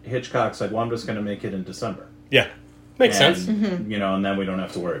out, Hitchcock's like, well, I'm just going to make it in December. Yeah. Makes And, sense. And then we don't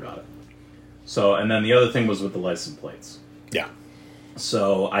have to worry about it. So, and then the other thing was with the license plates. Yeah.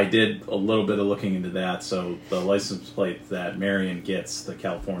 So I did a little bit of looking into that. So the license plate that Marion gets, the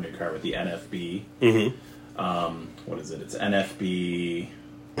California car with the NFB, what is it? It's NFB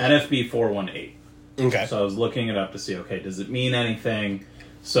 418. Okay. So I was looking it up to see, okay, does it mean anything?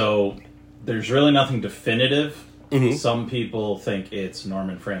 So there's really nothing definitive. Mm-hmm. Some people think it's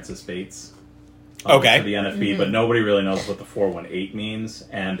Norman Francis Bates. Okay. For the NFB, but nobody really knows what the 418 means.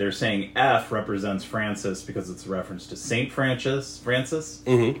 And they're saying F represents Francis because it's a reference to Saint Francis,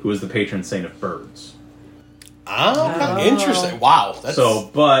 who is the patron saint of birds. Oh, okay. Interesting. Wow. That's...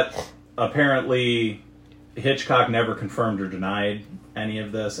 But apparently Hitchcock never confirmed or denied any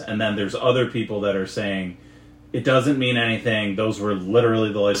of this. And then there's other people that are saying it doesn't mean anything. Those were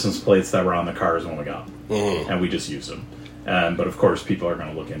literally the license plates that were on the cars when we got them. Mm-hmm. And we just used them. But of course, people are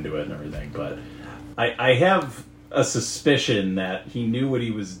going to look into it and everything. But I have a suspicion that he knew what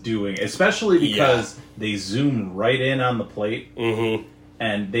he was doing, especially because they zoom right in on the plate. Mm-hmm.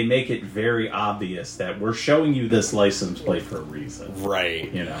 And they make it very obvious that we're showing you this license plate for a reason.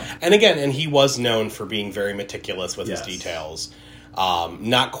 Right. And again, he was known for being very meticulous with his details.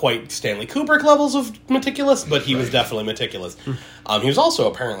 Not quite Stanley Kubrick levels of meticulous, but he was definitely meticulous. He was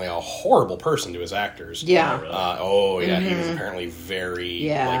also apparently a horrible person to his actors. Yeah. He was apparently very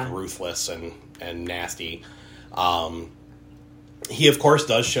ruthless and nasty. He, of course,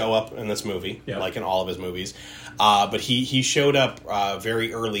 does show up in this movie, like in all of his movies. But he showed up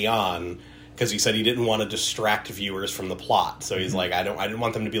very early on because he said he didn't want to distract viewers from the plot. So he's like, I didn't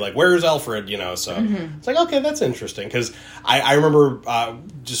want them to be like, where's Alfred? So it's like, okay, that's interesting. Because I remember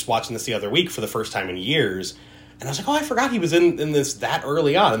just watching this the other week for the first time in years, And I was like, oh, I forgot he was in this that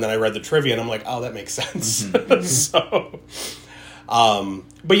early on. And then I read the trivia, and I'm like, oh, that makes sense. So,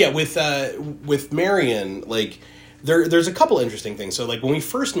 but yeah, with Marion, like, there's a couple interesting things. So, like, when we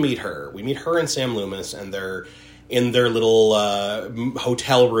first meet her and Sam Loomis, and they're in their little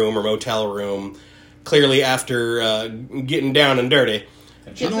hotel room or motel room, clearly after getting down and dirty.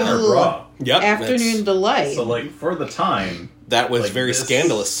 And she's in her bra. Yep. Afternoon delight. So, like, for the time... That was like very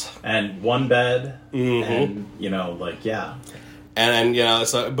scandalous. And one bed, and, you know, like, yeah. And you know,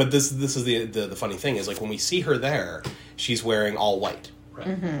 so, but this is the funny thing is, like, when we see her there, she's wearing all white.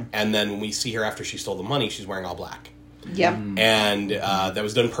 Right. And then when we see her after she stole the money, she's wearing all black. Yep. And that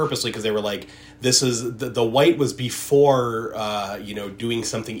was done purposely because they were like, this is, the white was before, doing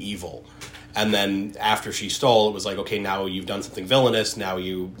something evil. And then after she stole, it was like, okay, now you've done something villainous. Now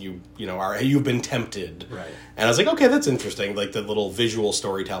you've been tempted. Right. And I was like, okay, that's interesting. Like the little visual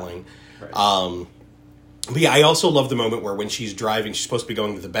storytelling. Right. But yeah, I also love the moment where when she's driving, she's supposed to be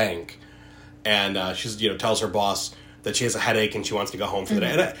going to the bank, and she's tells her boss that she has a headache and she wants to go home for the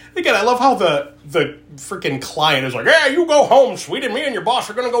day. And again, I love how the freaking client is like, yeah, you go home, sweetie, me and your boss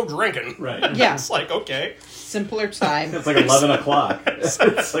are gonna go drinking. Right. Yeah. It's like, okay. Simpler time. It's like 11 o'clock.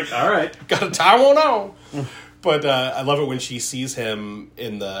 It's like, all right. Got a time on. But I love it when she sees him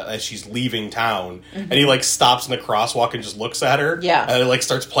as she's leaving town, and he like stops in the crosswalk and just looks at her. Yeah. And it like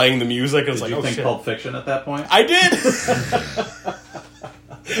starts playing the music, and it's Did like, you think shit. Pulp Fiction at that point? I did.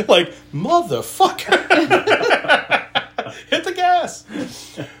 Like, motherfucker. Hit the gas.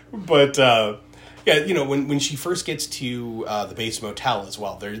 But yeah, when she first gets to the base motel as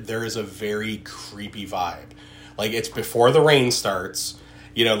well, there is a very creepy vibe. Like, it's before the rain starts.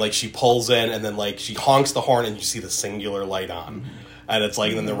 Like, she pulls in, and then, like, she honks the horn, and you see the singular light on. And it's like,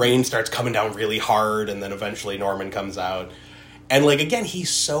 and then the rain starts coming down really hard, and then eventually Norman comes out. And, like, again, he's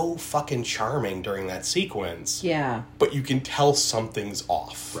so fucking charming during that sequence. Yeah. But you can tell something's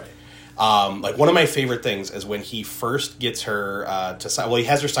off. Right. Like, one of my favorite things is when he first gets her to sign... Well, he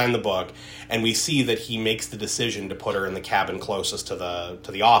has her sign the book, and we see that he makes the decision to put her in the cabin closest to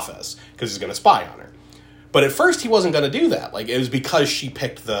the office, because he's going to spy on her. But at first, he wasn't going to do that. Like, it was because she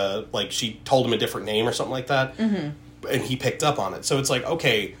picked she told him a different name or something like that. Mm-hmm. And he picked up on it. So it's like,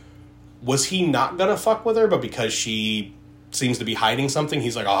 okay, was he not going to fuck with her? But because she seems to be hiding something,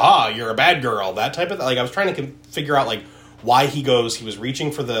 he's like, aha, you're a bad girl. That type of thing. Like, I was trying to figure out, like, why he was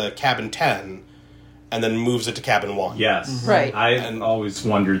reaching for the cabin 10 and then moves it to cabin 1. Yes. Right. I've always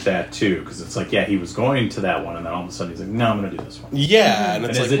wondered that, too, because it's like, yeah, he was going to that one, and then all of a sudden he's like, no, I'm going to do this one. Yeah, and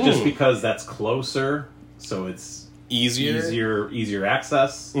it's And like, is it just because that's closer, so it's easier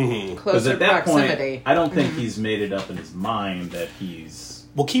access? Mm-hmm. Because Closer at that proximity. point, I don't think he's made it up in his mind that he's...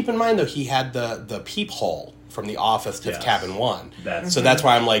 Well, keep in mind, though, he had the peephole from the office to Yes. cabin 1. So that's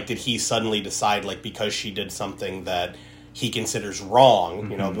why I'm like, did he suddenly decide, like, because she did something that he considers wrong,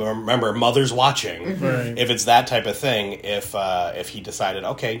 remember, mother's watching, Right. if it's that type of thing, if he decided,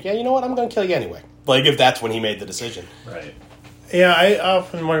 okay, yeah, you know what, I'm going to kill you anyway. Like, if that's when he made the decision. Right. Yeah, I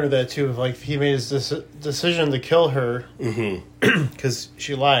often wonder that too. If like he made his decision to kill her because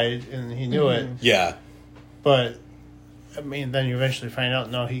she lied and he knew it. Yeah. But I mean, then you eventually find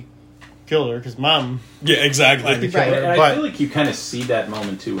out no, he killed her because mom. Yeah, exactly. Tried to kill Right. her. And I But feel like you kind of see that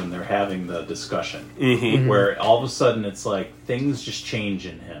moment, too, when they're having the discussion. Mm-hmm. Where all of a sudden it's like, things just change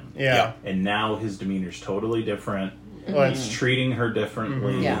in him. yeah, And now his demeanor's totally different. Well, He's treating her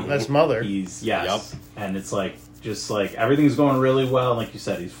differently. Yeah. that's mother. He's, yes. Yep. And it's like, just like, everything's going really well. Like you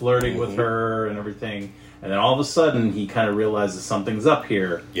said, he's flirting with her and everything. And then all of a sudden, he kind of realizes something's up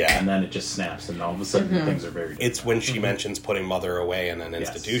here. Yeah. And then it just snaps. And all of a sudden, things are very different. It's when she mentions putting mother away in an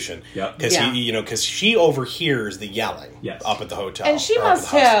institution. Yep. Because because she overhears the yelling up at the hotel. And she or up at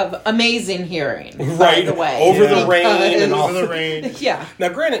must the house. have amazing hearing, by Right, the way. over the rain and all. Over the rain. Yeah. Now,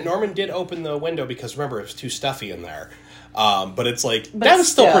 granted, Norman did open the window because, remember, it was too stuffy in there. But it's like, that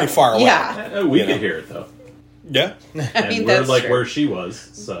was still pretty far away. Yeah. We could hear it, though. Yeah. I mean, And we're that's like true. where she was.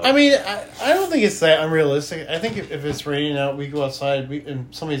 So I mean, I don't think it's that unrealistic. I think if it's raining out, we go outside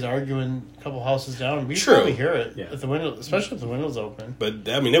and somebody's arguing a couple houses down, we True. probably hear it Yeah. at the window, especially if the window's open. But,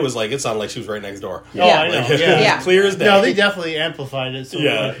 I mean, it sounded like she was right next door. Oh, I know. Like, Yeah. clear as day. No, they definitely amplified it so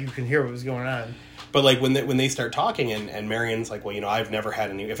Yeah. like, you can hear what was going on. But like when they start talking and Marion's like, well, I've never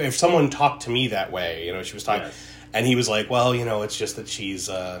had any. If someone talked to me that way, she was talking, Yes. and he was like, well, it's just that she's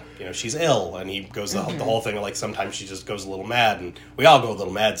she's ill, and he goes the whole thing of like sometimes she just goes a little mad, and we all go a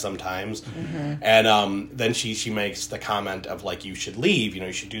little mad sometimes, and then she makes the comment of like you should leave,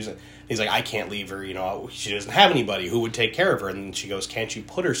 you should do something. He's like, I can't leave her, she doesn't have anybody who would take care of her, and then she goes, can't you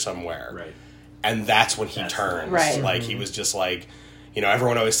put her somewhere? Right. And that's when he That's turns, right. like he was just like.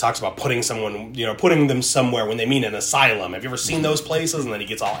 everyone always talks about putting them somewhere when they mean an asylum. Have you ever seen those places? And then he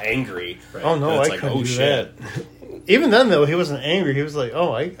gets all angry. Right. Oh, no, I couldn't do that. Even then, though, he wasn't angry. He was like,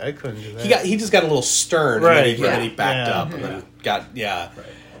 oh, I couldn't do that. He just got a little stern, right. and then he backed up, and then got, Right.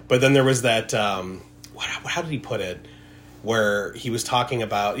 But then there was that, how did he put it? Where he was talking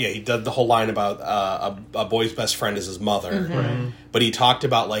about, he did the whole line about a boy's best friend is his mother. Mm-hmm. Right. But he talked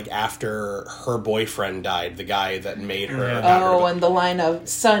about, like, after her boyfriend died, the guy that made her... and the line of,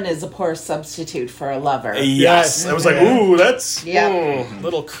 son is a poor substitute for a lover. Yes. I was like, ooh, that's a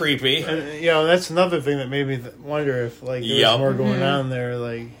little creepy. And, that's another thing that made me wonder if, like, there was more going on there,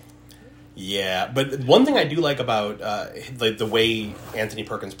 like... Yeah, but one thing I do like about the way Anthony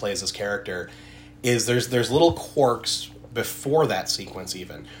Perkins plays his character is there's little quirks before that sequence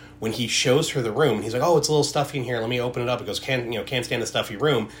even. When he shows her the room, he's like, oh, it's a little stuffy in here, let me open it up. He goes, can't stand a stuffy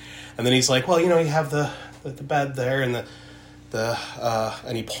room. And then he's like, well, you have the bed there and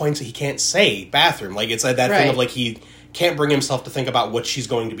and he points, he can't say bathroom. Like, it's like that thing of, like, he can't bring himself to think about what she's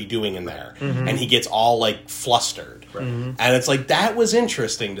going to be doing in there. Mm-hmm. And he gets all, like, flustered. Right. Mm-hmm. And it's like, that was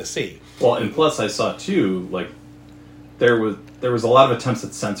interesting to see. Well, and plus I saw, too, like, there was a lot of attempts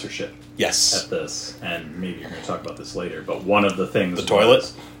at censorship. Yes. At this, and maybe you're going to talk about this later, but one of the things... The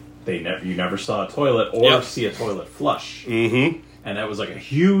toilet? You never saw a toilet or see a toilet flush. Mm-hmm. And that was, like, a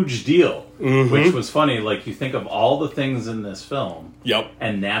huge deal, which was funny. Like, you think of all the things in this film,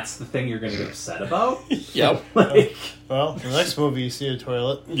 and that's the thing you're going to get upset about? Yep. Well, the next movie you see a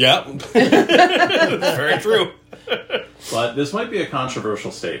toilet. Yep. That's very true. But this might be a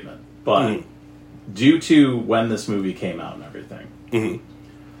controversial statement, but due to when this movie came out and everything,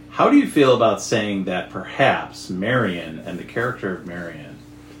 how do you feel about saying that perhaps Marion and the character of Marion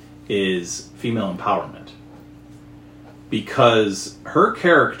is female empowerment? Because her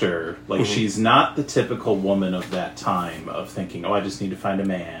character, like, she's not the typical woman of that time of thinking, oh, I just need to find a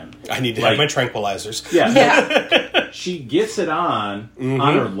man. I need to have my tranquilizers. Yeah. She gets it on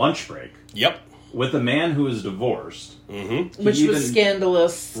her lunch break. Yep. With a man who is divorced. Mm-hmm. Which was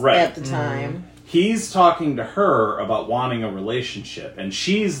scandalous at the time. He's talking to her about wanting a relationship, and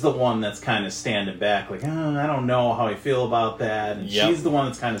she's the one that's kind of standing back, like, oh, I don't know how I feel about that. And she's the one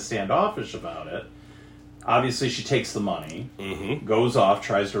that's kind of standoffish about it. Obviously, she takes the money, goes off,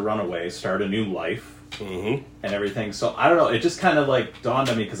 tries to run away, start a new life, and everything. So, I don't know, it just kind of, like, dawned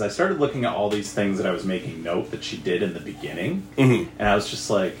on me, because I started looking at all these things that I was making note that she did in the beginning, and I was just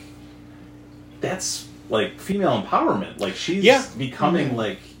like, that's, like, female empowerment. Like, she's becoming,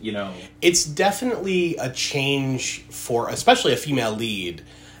 like, It's definitely a change for, especially a female lead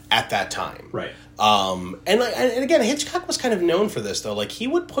at that time. Right. And again, Hitchcock was kind of known for this, though. Like, he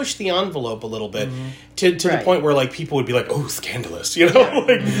would push the envelope a little bit to the point where, like, people would be like, oh, scandalous,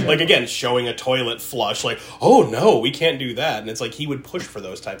 like again, showing a toilet flush, like, oh, no, we can't do that. And it's like, he would push for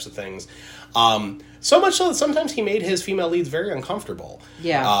those types of things. So much so that sometimes he made his female leads very uncomfortable.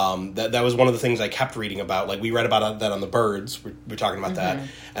 Yeah. That was one of the things I kept reading about. Like, we read about that on The Birds. We're talking about that.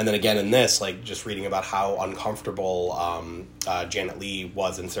 And then again in this, like, just reading about how uncomfortable Janet Leigh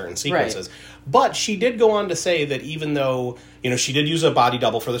was in certain sequences. Right. But she did go on to say that even though, she did use a body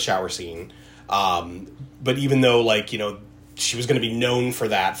double for the shower scene, but even though, like, she was going to be known for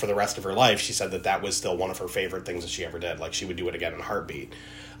that for the rest of her life, she said that was still one of her favorite things that she ever did. Like, she would do it again in a heartbeat.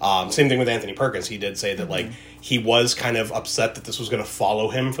 Same thing with Anthony Perkins. He did say that, like, he was kind of upset that this was going to follow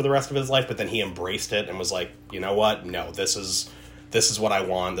him for the rest of his life, but then he embraced it and was like, you know what? No, this is what I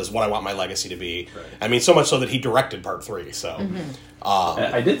want. This is what I want my legacy to be. Right. I mean, so much so that he directed part 3. So,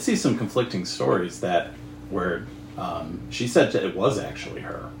 I did see some conflicting stories where she said it was actually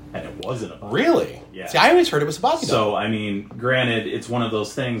her, and it wasn't a body. Really? Yeah. See, I always heard it was a body double. So, I mean, granted, it's one of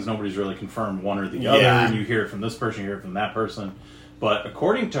those things, nobody's really confirmed one or the other, and you hear it from this person, you hear it from that person. But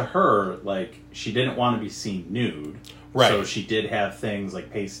according to her, like, she didn't want to be seen nude. Right. So she did have things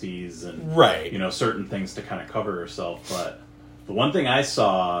like pasties and, certain things to kind of cover herself. But the one thing I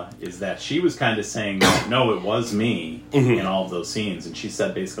saw is that she was kind of saying, no, it was me in all of those scenes. And she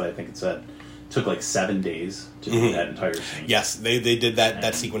said, basically, I think it took like 7 days to do that entire scene. Yes, they did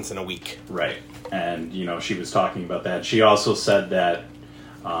that sequence in a week. Right. And, she was talking about that. She also said that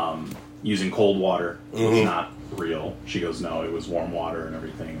using cold water was not real. She goes, no, it was warm water and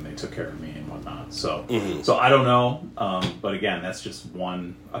everything, and they took care of me and whatnot. So, so I don't know. But again, that's just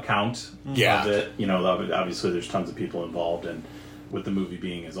one account of it. Obviously, there's tons of people involved, and with the movie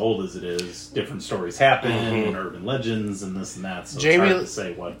being as old as it is, different stories happen, and urban legends, and this and that. So it's hard to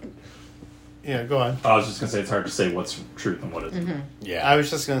say what. Yeah, go on. I was just gonna say it's hard to say what's truth and what isn't. Mm-hmm. Yeah. I was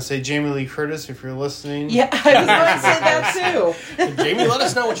just going to say Jamie Lee Curtis, if you're listening. Yeah, I was going to say that too. Jamie, let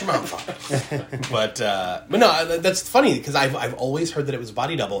us know what your mouth thought. But no, that's funny because I've always heard that it was a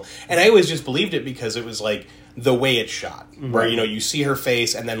body double, and I always just believed it because it was like the way it's shot, where you see her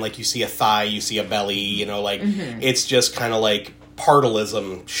face, and then like you see a thigh, you see a belly, it's just kind of like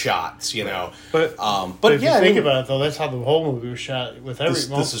partialism shots, But if you think about it, though, that's how the whole movie was shot with every.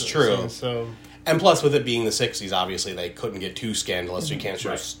 This is true. Scenes, so. And plus, with it being the 60s, obviously, they couldn't get too scandalous, so you can't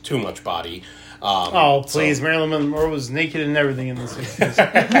show too much body. Please, Marilyn Monroe was naked and everything in the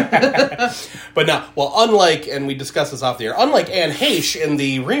 60s. But no, well, unlike, and we discussed this off the air, unlike Anne Heche in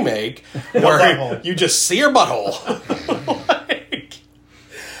the remake, where you just see her butthole.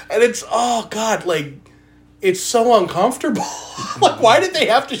 And it's, oh, God, like, it's so uncomfortable. Like, why did they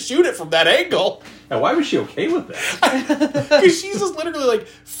have to shoot it from that angle? Now, why was she okay with that? Because she's just literally like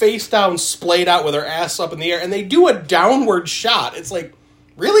face down, splayed out with her ass up in the air, and they do a downward shot. It's like,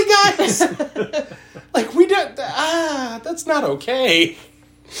 really, guys? Like, we don't. That's not okay.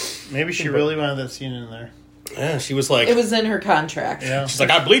 Maybe she really wanted that scene in there. Yeah, she was like, It was in her contract. Yeah. she's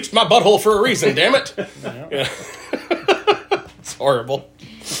like, I bleached my butthole for a reason. Damn it. Yeah. It's horrible.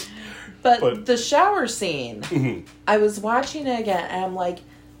 But the shower scene, I was watching it again, and I'm like,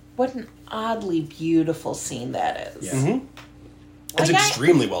 what an oddly beautiful scene that is. Yeah. Mm-hmm. It's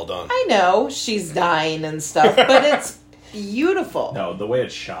extremely well done. I know she's dying and stuff, but it's beautiful. No, the way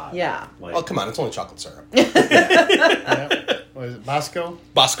it's shot. Yeah. Like, Oh, come on. It's only chocolate syrup. Yeah. What is it, Bosco?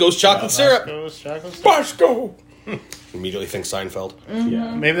 Bosco's chocolate syrup. Bosco's chocolate syrup? Bosco. Immediately think Seinfeld.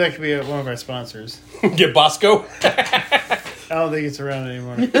 yeah. Maybe that could be one of our sponsors. Get Bosco. I don't think it's around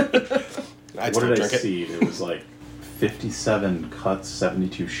anymore. I'd What still did I drink it. see? It was like 57 cuts,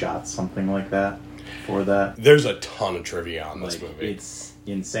 72 shots, something like that for that. There's a ton of trivia on this Like, movie. it's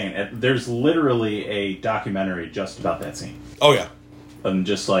insane. There's literally a documentary just about that scene. Oh, yeah. And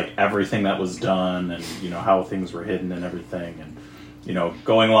just like everything that was done and, how things were hidden and everything. And,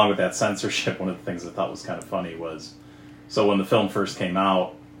 going along with that censorship, one of the things I thought was kind of funny was, so when the film first came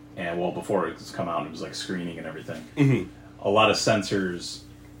out, and before it was come out, it was like screening and everything, a lot of censors,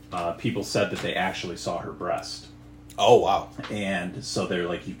 people said that they actually saw her breast. Oh, wow. And so they're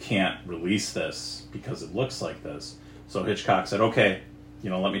like, you can't release this because it looks like this. So Hitchcock said, okay,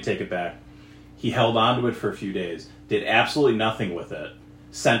 let me take it back. He held on to it for a few days, did absolutely nothing with it,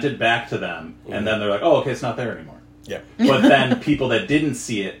 sent it back to them, and then they're like, oh, okay, it's not there anymore. Yeah. But then people that didn't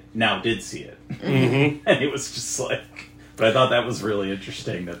see it now did see it. And it was just like, but I thought that was really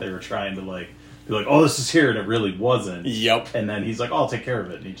interesting that they were trying to like, be like, oh, this is here, and it really wasn't. Yep. And then he's like, oh, I'll take care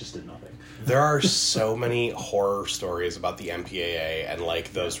of it, and he just did nothing. There are so many horror stories about the MPAA and,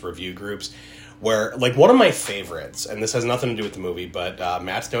 like, those review groups where, like, one of my favorites, and this has nothing to do with the movie, but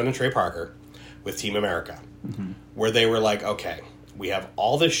Matt Stone and Trey Parker with Team America, where they were like, okay, we have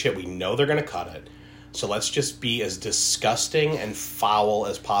all this shit, we know they're going to cut it, so let's just be as disgusting and foul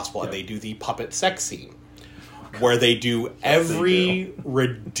as possible, and they do the puppet sex scene. Where they do every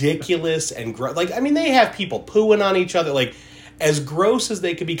ridiculous and they have people pooing on each other, like, as gross as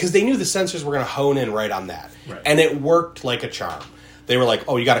they could be, because they knew the censors were going to hone in right on that. Right. And it worked like a charm. They were like,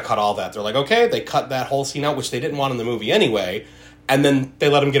 oh, you got to cut all that. They're like, okay, they cut that whole scene out, which they didn't want in the movie anyway, and then they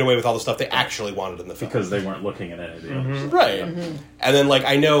let them get away with all the stuff they actually wanted in the film. Because they weren't looking at any of the others. Right. And then, like,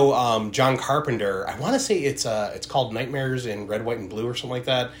 I know John Carpenter, I want to say it's called Nightmares in Red, White, and Blue or something like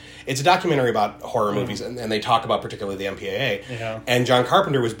that. It's a documentary about horror movies, and they talk about particularly the MPAA. Yeah. And John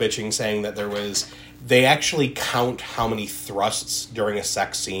Carpenter was bitching, saying that they actually count how many thrusts during a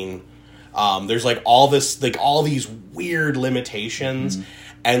sex scene. There's, like, all these weird limitations.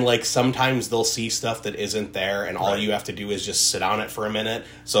 And, like, sometimes they'll see stuff that isn't there, and all you have to do is just sit on it for a minute.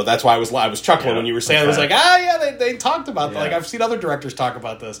 So that's why I was chuckling when you were saying, I was like, they talked about that. Like, I've seen other directors talk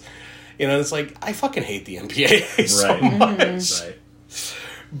about this. It's like, I fucking hate the MPAA so much. Right.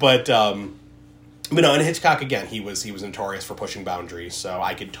 But no, and Hitchcock, again, he was notorious for pushing boundaries, so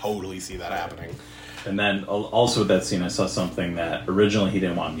I could totally see that happening. And then also with that scene, I saw something that originally he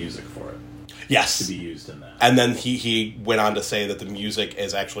didn't want music for it. Yes. To be used in that. And then he went on to say that the music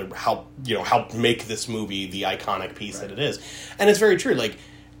is actually helped make this movie the iconic piece that it is. And it's very true. Like,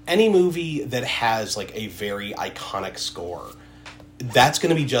 any movie that has, like, a very iconic score, that's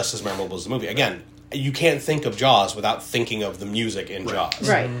going to be just as memorable as the movie. Again, you can't think of Jaws without thinking of the music in Jaws.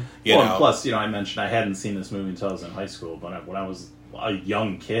 Right. You know? And plus, I mentioned I hadn't seen this movie until I was in high school, but when I was a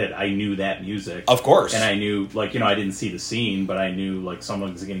young kid, I knew that music. Of course. And I knew, like, I didn't see the scene, but I knew, like,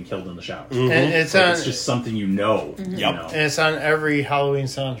 someone's getting killed in the shower. Mm-hmm. And it's it's just something you know. Yep. And it's on every Halloween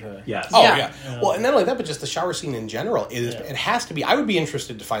soundtrack. Yes. Oh, Yeah. yeah. Well, and not only that, but just the shower scene in general. It has to be, I would be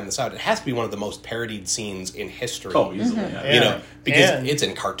interested to find this out, it has to be one of the most parodied scenes in history. Oh, easily. Yeah. Because it's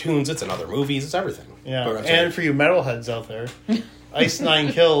in cartoons, it's in other movies, it's everything. Yeah. But I'm And sorry. for you metalheads out there, Ice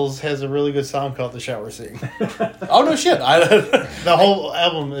Nine Kills has a really good song called The Shower Scene. Oh, no shit. The whole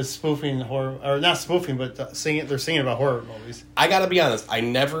album is spoofing horror, or not spoofing, but they're singing about horror movies. I gotta be honest, I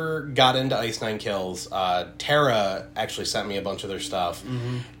never got into Ice Nine Kills. Tara actually sent me a bunch of their stuff,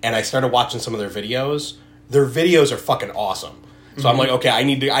 and I started watching some of their videos. Their videos are fucking awesome. So I'm like, okay, I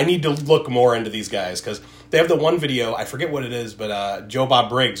need to look more into these guys, because they have the one video, I forget what it is, but Joe Bob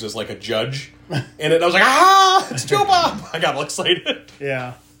Briggs is like a judge in it. I was like, it's Joe Bob! I got all excited.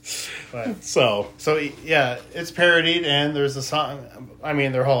 Yeah. But, So yeah, it's parodied, and there's a song. I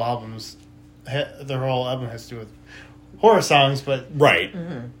mean, their whole album has to do with horror songs, but right,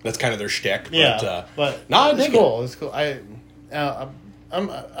 that's kind of their shtick. yeah, but I it's dig cool. It's cool. I'm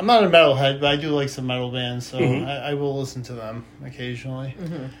not a metalhead, but I do like some metal bands, so I will listen to them occasionally.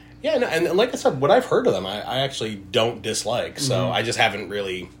 Yeah, and like I said, what I've heard of them, I actually don't dislike. So I just haven't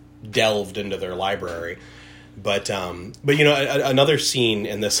really delved into their library. But another scene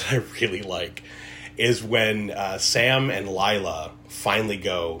in this I really like is when Sam and Lila finally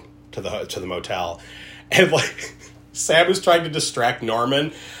go to the motel, and like Sam is trying to distract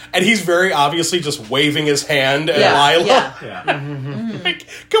Norman, and he's very obviously just waving his hand at Lila. Yeah. Yeah. Like,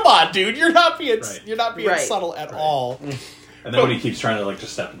 come on, dude, you're not being Right. subtle at all. And then when he keeps trying to, like,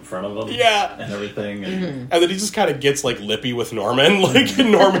 just step in front of him. Yeah. And everything. And, And then he just kind of gets like lippy with Norman, like,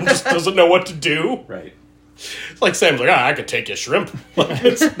 and Norman just doesn't know what to do. right. It's like Sam's like, I could take you shrimp. Like,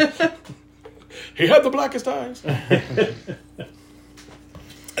 he had the blackest eyes. That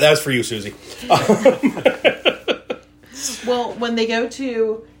was for you, Susie. Well, when they go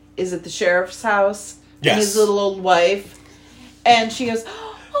to, is it the sheriff's house? Yes. And his little old wife, and she goes,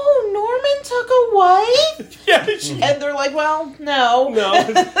 "Oh, Norman took a wife?" Yeah, And they're like, "Well, no."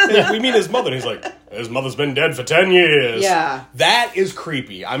 we mean his mother. And he's like, his mother's been dead for 10 years. Yeah. That is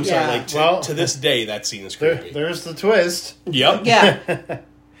creepy. I'm sorry. Yeah. Like, to this day, that scene is creepy. There's the twist. Yep. Yeah.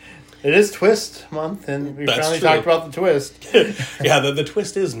 It is twist month, and we That's finally true. talked about the twist. Yeah, the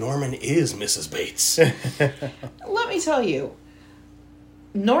twist is Norman is Mrs. Bates. Let me tell you,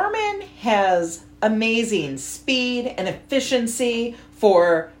 Norman has amazing speed and efficiency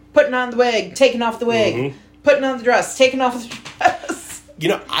for putting on the wig, taking off the wig, putting on the dress, taking off the dress.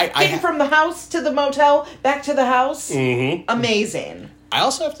 Getting from the house to the motel, back to the house. Amazing. I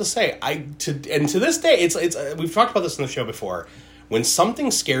also have to say, to this day, it's we've talked about this in the show before. When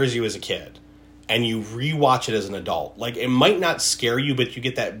something scares you as a kid, and you rewatch it as an adult, like, it might not scare you, but you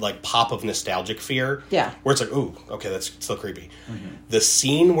get that, like, pop of nostalgic fear. Yeah. Where it's like, ooh, okay, that's still creepy. The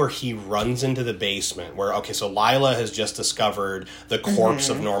scene where he runs into the basement, where, okay, so Lila has just discovered the corpse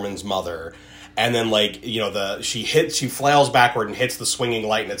of Norman's mother, and then, like, she flails backward and hits the swinging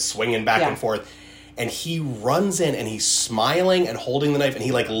light, and it's swinging back and forth, and he runs in, and he's smiling and holding the knife, and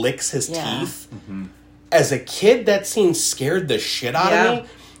he, like, licks his teeth. As a kid, that scene scared the shit out of me.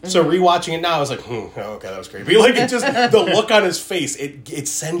 So rewatching it now, I was like, okay, that was creepy. Like, it just, the look on his face, it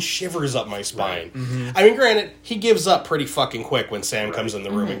sends shivers up my spine. I mean, granted, he gives up pretty fucking quick when Sam comes in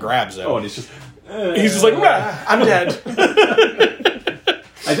the room and grabs him. Oh, and he's just like, nah, I'm dead.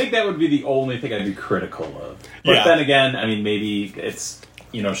 I think that would be the only thing I'd be critical of. But then again, I mean, maybe it's,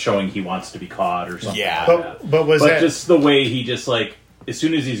 showing he wants to be caught or something like that. But just the way he just, like, as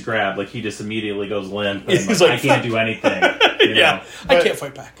soon as he's grabbed, like, he just immediately goes limp. And He's like, like, I can't do anything. Yeah, I can't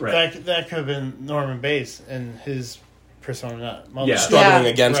fight back. Right. that could have been Norman Bates and his persona, mother. Yeah.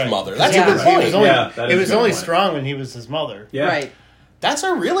 Struggling against mother. That's a good Yeah. point. He was only, that is he a was good only point. strong when he was his mother. Yeah. Right. That's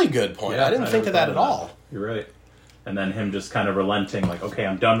a really good point. Yeah, I didn't think of that at all. You're right. And then him just kind of relenting, like, okay,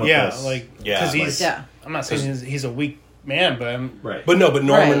 I'm done with Yeah, this. because he's. Yeah. I'm not saying he's a weak man, but right. But Norman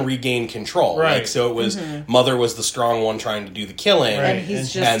Right. regained control. Right. Like, so it was, Mother was the strong one trying to do the killing. Right. And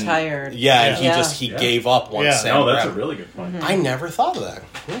he's And- just tired. Yeah, and Yeah. he gave up once Yeah. Sam No, that's a grabbed. really good point. I never thought of that.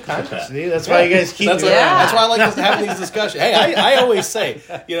 Okay. See, that's why you guys keep. That's, it. that's why I like having these discussions. Hey, I always say,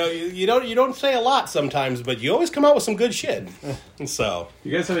 you don't say a lot sometimes, but you always come out with some good shit. And so,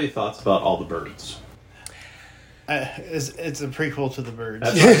 You guys have any thoughts about All the Birds? It's a prequel to The Birds.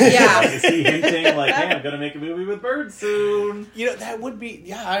 That's right. Yeah. Is he hinting, like, hey, I'm going to make a movie with birds soon? that would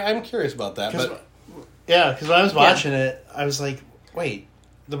be, I'm curious about that. But Yeah, because when I was watching it, I was like, wait,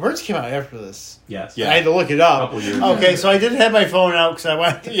 The Birds came out after this. Yes. Yeah. I had to look it up. Couple years. Okay, so I didn't have my phone out because I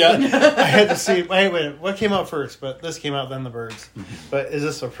wanted. Yeah. I had to see. Wait, what came out first? But this came out, then The Birds. But is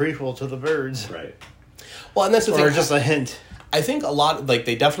this a prequel to The Birds, Right. Well, and that's the or thing. just a hint? I think a lot, like,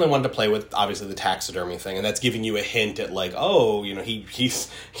 they definitely wanted to play with, obviously, the taxidermy thing, and that's giving you a hint at, like, oh, you know, he's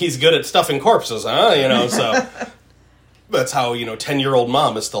good at stuffing corpses, huh? You know, so that's how, 10-year-old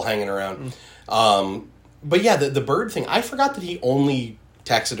mom is still hanging around. But yeah, the bird thing, I forgot that he only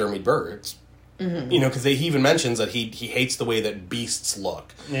taxidermied birds. Mm-hmm. Because he even mentions that he hates the way that beasts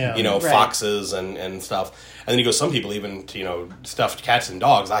look. Yeah. Right. Foxes and stuff. And then he goes, some people even, stuffed cats and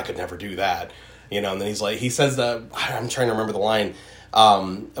dogs, I could never do that. And then he says that, I'm trying to remember the line,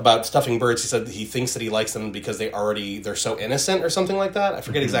 about stuffing birds. He said that he thinks that he likes them because they're so innocent or something like that. I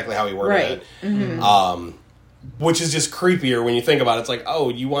forget exactly how he worded it. Mm-hmm. Which is just creepier when you think about it. It's like,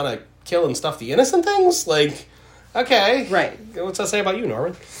 oh, you want to kill and stuff the innocent things? Like, okay. Right. What's that say about you,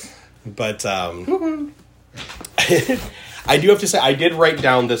 Norman? But, I do have to say, I did write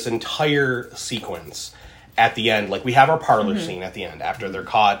down this entire sequence at the end. Like, we have our parlor scene at the end after they're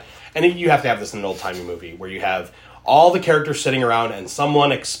caught. And you have to have this in an old-timey movie where you have all the characters sitting around and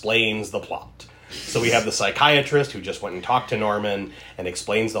someone explains the plot. So we have the psychiatrist who just went and talked to Norman and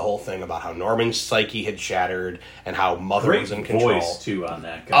explains the whole thing about how Norman's psyche had shattered and how Mother was in control. Voice, too, on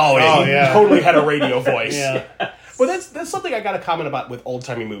that guy. Oh, he totally had a radio voice. Yeah. Well, that's something I got to comment about with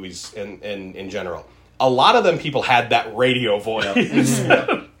old-timey movies in general. A lot of them people had that radio voice.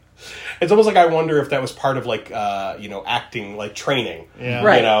 Yep. It's almost like I wonder if that was part of, like, acting, like, training. Yeah.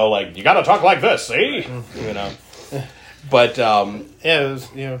 Right. Like, you gotta talk like this, see? But, Yeah, it was,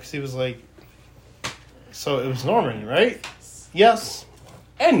 because he was like, so it was Norman, right? Yes.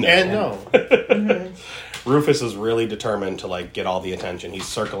 and no. And no. Rufus is really determined to, like, get all the attention. He's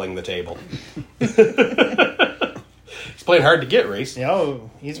circling the table. He's playing hard to get, Reese. Yo,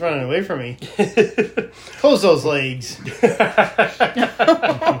 he's running away from me. Close those legs.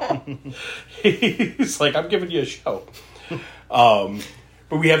 He's like, I'm giving you a show.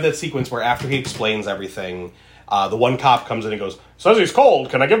 But we have that sequence where after he explains everything, the one cop comes in and goes, says he's cold,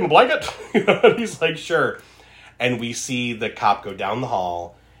 can I give him a blanket? And he's like, sure. And we see the cop go down the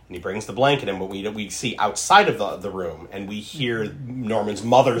hall, and he brings the blanket in, but we see outside of the room, and we hear Norman's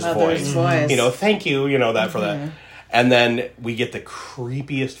mother's voice. Thank you, for that. And then we get the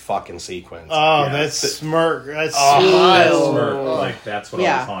creepiest fucking sequence. Oh, that's smirk. That's That smile. smirk, like, that's what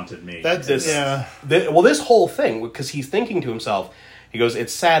always haunted me. This whole thing, because he's thinking to himself, he goes,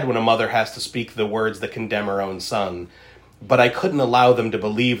 it's sad when a mother has to speak the words that condemn her own son, but I couldn't allow them to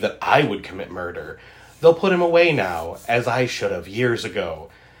believe that I would commit murder. They'll put him away now, as I should have years ago.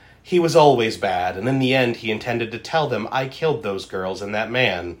 He was always bad, and in the end he intended to tell them I killed those girls and that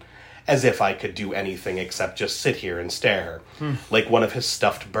man. As if I could do anything except just sit here and stare, like one of his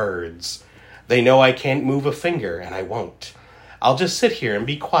stuffed birds. They know I can't move a finger, and I won't. I'll just sit here and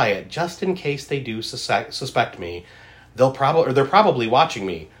be quiet, just in case they do suspect me. They're probably watching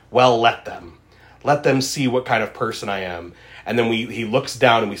me. Well, let them. Let them see what kind of person I am. And then he looks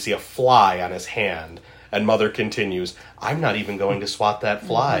down and we see a fly on his hand. And Mother continues, I'm not even going to swat that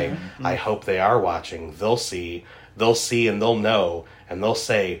fly. I hope they are watching. They'll see. They'll see and they'll know. And they'll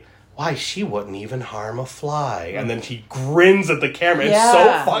say, why, she wouldn't even harm a fly. And then she grins at the camera. It's so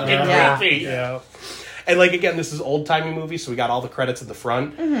fucking creepy. Yeah. And, like, again, this is old-timey movie, so we got all the credits at the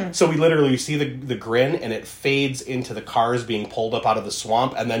front. So we literally see the grin, and it fades into the cars being pulled up out of the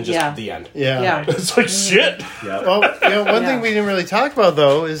swamp, and then just the end. Yeah. It's like, shit! Yep. Well, one thing we didn't really talk about,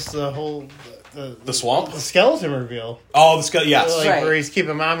 though, is the whole... The swamp? The skeleton reveal. Oh, the skeleton, yes. Like, Right. where he's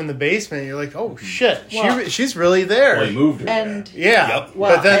keeping Mom in the basement, you're like, oh, shit. Well, she's really there. Well, he moved her And there. Yeah. Yep.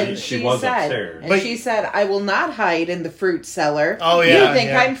 well, But then... and she she was said, upstairs. and But- she said, I will not hide in the fruit cellar. Oh, yeah, You think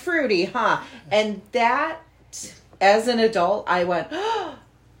yeah. I'm fruity, huh? And that, as an adult, I went, oh,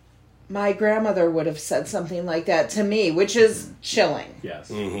 my grandmother would have said something like that to me, which is chilling.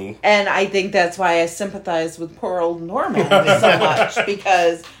 Yes. Mm-hmm. And I think that's why I sympathize with poor old Norman so much,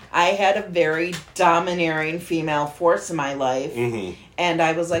 because I had a very domineering female force in my life. Mm-hmm. And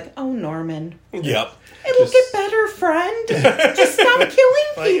I was like, oh, Norman, Yep. it'll get better, friend. Just stop killing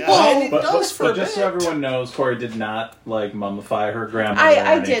people. And it But does for a just so bit. everyone knows, Corey did not, like, mummify her grandmother or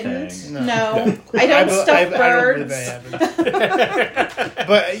I anything. didn't. No. I don't stuff I don't birds. believe that happened.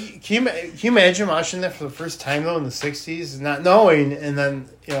 But can you imagine watching that for the first time, though, in the 60s, not knowing, and then,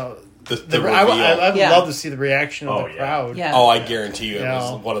 The I would Yeah. love to see the reaction of Oh, the yeah. crowd. Yeah. Oh, I guarantee you it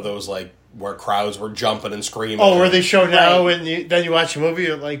Yeah. was one of those, like, where crowds were jumping and screaming. Oh, where they show now, Right. and then you watch a movie,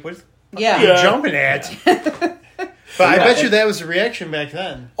 you're like, what Yeah. are you jumping at? But I bet you that was the reaction back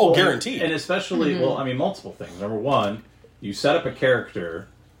then. Oh, guaranteed. And especially, well, I mean, multiple things. Number one, you set up a character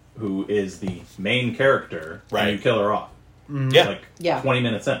who is the main character, Right. and you kill her off. Yeah. Like 20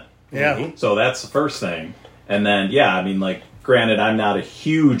 minutes in. Yeah. So that's the first thing. And then, yeah, I mean, like, granted, I'm not a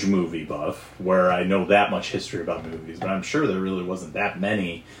huge movie buff where I know that much history about movies, but I'm sure there really wasn't that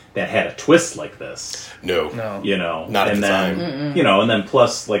many that had a twist like this. No. You know, Not at and the then, time. you know, and then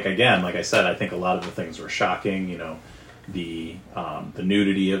plus, like, again, like I said, I think a lot of the things were shocking, you know, the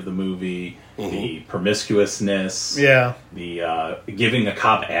nudity of the movie, the promiscuousness, the giving a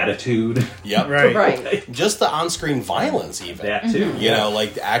cop attitude. Yep. Right. Just the on-screen violence, even. That too. You know,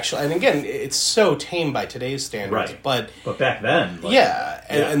 like the actual, and again, it's so tame by today's standards, Right. but back then, like,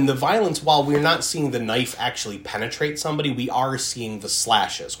 and the violence, while we're not seeing the knife actually penetrate somebody, we are seeing the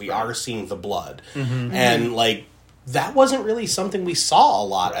slashes, we are seeing the blood, and like that wasn't really something we saw a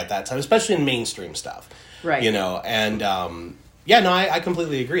lot at that time, especially in mainstream stuff. Right. You know, and I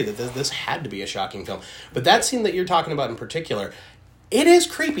completely agree that this had to be a shocking film. But that scene that you're talking about in particular, it is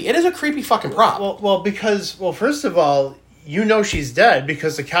creepy. It is a creepy fucking prop. Because first of all, you know she's dead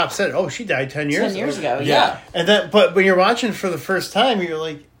because the cop said, "Oh, she died 10 years 10 years ago, Yeah. And then, but when you're watching for the first time, you're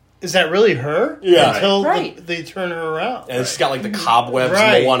like, "Is that really her?" Yeah. Until Right. they turn her around. And it's got like the cobwebs in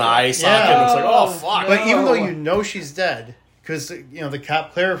Right. the one eye socket. Yeah. And it's like, oh, fuck. But even though No. you know she's dead, because the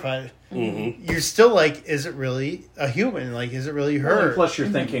cop clarified, you're still like, is it really a human? Like, is it really Well, her? and plus, you're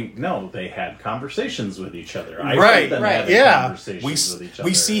thinking, no, they had conversations with each other. I Right, read them right, having yeah. conversations with each other.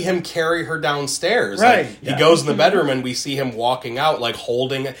 We see him carry her downstairs. Right. Like, Yeah. He goes in the bedroom and we see him walking out, like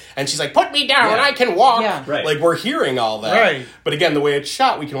holding, and she's like, "Put me down, Yeah. I can walk." Yeah. Right. Like we're hearing all that. Right. But again, the way it's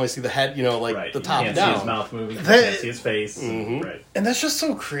shot, we can only see the head, like Right. the top you can't down. see his mouth moving. You That- can't see his face. Right. And that's just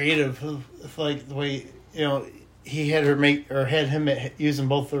so creative. Of like the way he had her had him using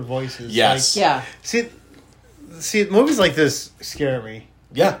both their voices. Yes. Like, Yeah. See, movies like this scare me.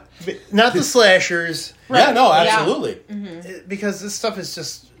 Yeah. But not the slashers, Yeah. No. Yeah. Absolutely. because this stuff is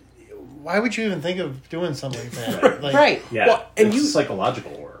just. Why would you even think of doing something like that? Like, Right. Yeah. Well, and it's you-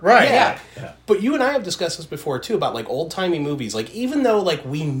 psychological horror. Right. Yeah. Yeah. But you and I have discussed this before too about like old timey movies. Like even though like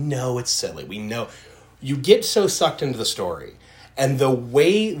we know it's silly, we know you get so sucked into the story. And the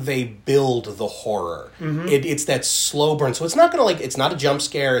way they build the horror, it's that slow burn. So it's not gonna it's not a jump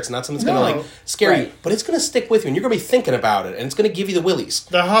scare. It's not something that's gonna No. scare you, Right. but it's gonna stick with you, and you're gonna be thinking about it, and it's gonna give you the willies.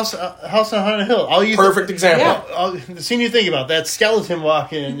 The house on Haunted Hill. I'll use Perfect example. The scene you think about, that skeleton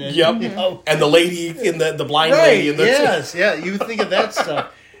walking. And, Yep. And the lady in the blind lady in the Yes. Yeah. You think of that stuff.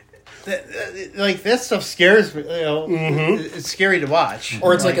 That stuff scares me. It's scary to watch.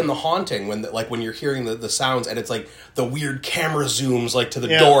 Or it's like in The Haunting when you're hearing the sounds and it's like the weird camera zooms like to the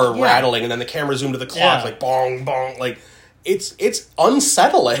door Yeah. rattling and then the camera zoom to the clock Yeah. like bong bong like it's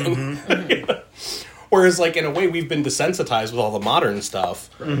unsettling. Whereas like in a way we've been desensitized with all the modern stuff,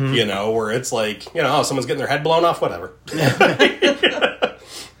 where it's like someone's getting their head blown off, whatever.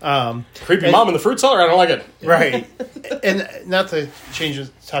 Creepy mom in the fruit cellar. I don't like it. Right. And not to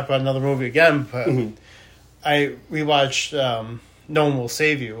talk about another movie again, but I rewatched No One Will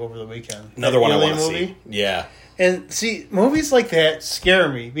Save You over the weekend. Another one I Alien want to see. Yeah. And see, movies like that scare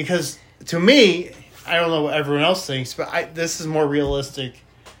me because to me, I don't know what everyone else thinks, but this is more realistic.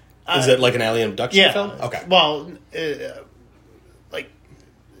 Is it like an alien abduction film? Okay. Well, like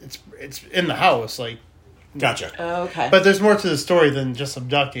it's in the house, like, Gotcha. Okay. but there's more to the story than just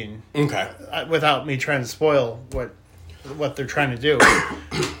abducting. Okay. Without me trying to spoil what they're trying to do,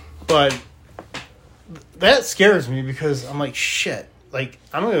 but that scares me because I'm like, shit. Like,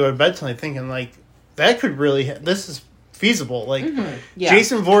 I'm gonna go to bed tonight thinking like that could really. This is feasible. Like, Yeah.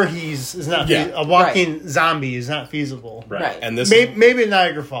 Jason Voorhees is not a walking zombie is not feasible. Right. And this Maybe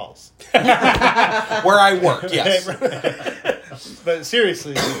Niagara Falls, where I work. Yes. but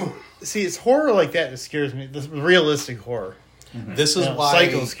seriously, see, it's horror like that scares me. This realistic horror. This is why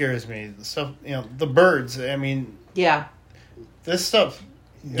Psycho scares me. The stuff, the birds. I mean, Yeah. this stuff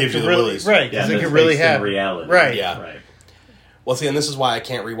gives you could the really willies. right Yeah, because it that's could really based in happen. reality. Right. Yeah. Right. Well, see, and this is why I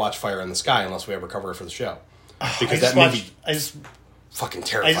can't rewatch Fire in the Sky unless we ever cover it for the show. Because I that movie just watched. fucking I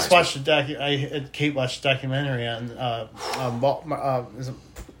terrifies just me. watched I had Kate watched a documentary on is it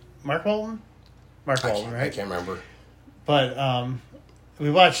Mark Walton? Mark Walton, I right? can't remember. But we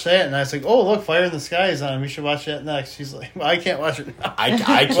watched that, and I was like, "Oh, look, Fire in the Sky is on. We should watch that next." She's like, "Well, I can't watch it now." I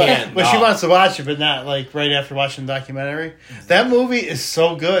can't. But she no. wants to watch it, but not like right after watching the documentary. That movie is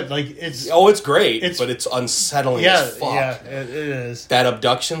so good. Like it's Oh, it's great, It's- but it's unsettling yeah, as fuck. yeah, it is. That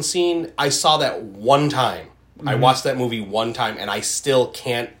abduction scene, I saw that one time. I watched that movie one time, and I still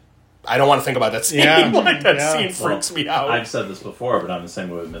can't I don't want to think about that scene. Yeah. Like, that Yeah. scene freaks me out. I've said this before, but I'm the same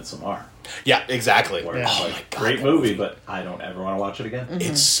way with Midsommar. Yeah, exactly. Where Yeah. it's Oh like, my God, great that movie, but I don't ever want to watch it again.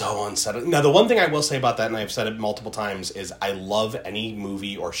 It's so unsettling. Now, the one thing I will say about that, and I've said it multiple times, is I love any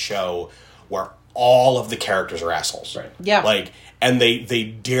movie or show where all of the characters are assholes. Right. Yeah. Like, and they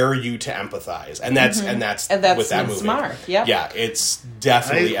dare you to empathize, and that's And that's with that movie. smart. Yep. Yeah, it's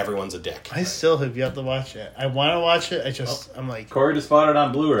definitely everyone's a dick. I still have yet to watch it. I want to watch it. I'm like, Corey just bought it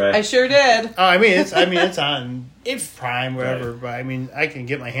on Blu-ray. I sure did. oh, I mean, it's on If Prime, whatever. But I mean, I can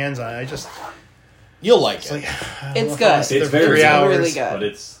get my hands on it. you'll like It's it. like, It's good. It's It's very 3 good. hours. Really good. But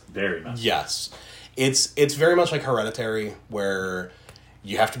it's very messy. Yes, it's very much like Hereditary, where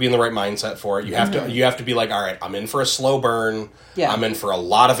you have to be in the right mindset for it. You have to be like, all right, I'm in for a slow burn. Yeah. I'm in for a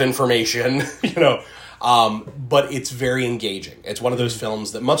lot of information. But it's very engaging. It's one of those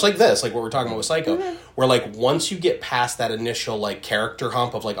films that, much like this, like what we're talking about with Psycho, where like once you get past that initial like character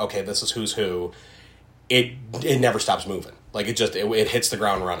hump of like, okay, this is who's who, it never stops moving. Like it hits the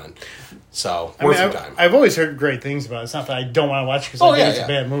ground running. So worth your time. I've always heard great things about it. It's not that I don't want to watch it because I think it's a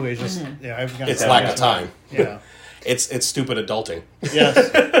bad movie. It's just I've got It's lack of time. Yeah. It's stupid adulting. Yes.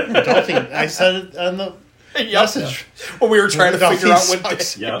 Adulting. I said it on the message. When we were trying to figure out what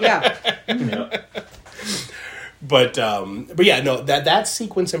sucks. day. Yep. Yeah. Yep. But yeah, no, that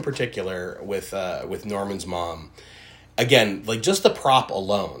sequence in particular with Norman's mom, again, like just the prop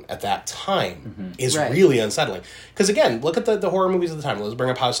alone at that time is Right. really unsettling. Because again, look at the horror movies of the time. Let's bring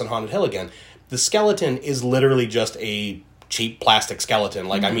up House on Haunted Hill again. The skeleton is literally just a cheap plastic skeleton.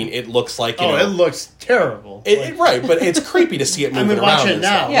 Like, I mean, it looks like, you know... it looks terrible. Right, but it's creepy to see it I moving mean, around. watch it and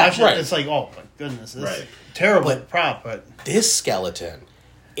now. stuff. Yeah. Watch it, Right. it's like, oh my goodness, this is Right. a terrible prop, but This skeleton,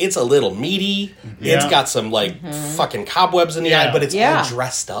 it's a little meaty. It's Yeah. got some, like, fucking cobwebs in the Yeah. eye, but it's Yeah. all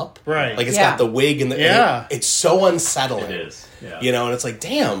dressed up. Right. Like, it's Yeah. got the wig and the... Yeah. It's so unsettling. It is. Yeah. You know, and it's like,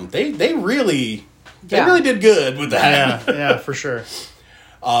 damn, they really... They Yeah. really did good with that. yeah, for sure.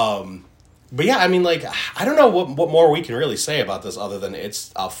 But yeah, I mean, like, I don't know what more we can really say about this other than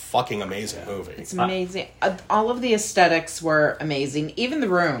it's a fucking amazing movie. It's amazing. All of the aesthetics were amazing. Even the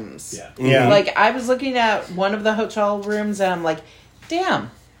rooms. Yeah. Yeah. Like, I was looking at one of the hotel rooms and I'm like, damn,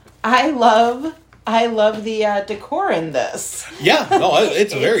 I love the decor in this. Yeah, no,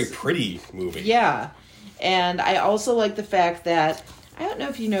 it's a very pretty movie. Yeah. And I also like the fact that, I don't know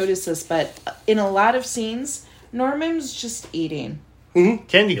if you noticed this, but in a lot of scenes, Norman's just eating.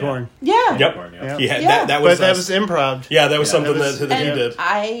 Candy corn. Yeah. Yep. Yeah. Yeah, Yeah. that was... But that was improv. yeah, that was something that was- that he And did.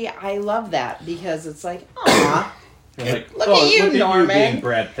 I love that because it's like, aw, Like, Look at you, Norman. being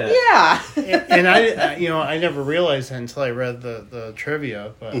Brad Pitt. yeah. And I never realized that until I read the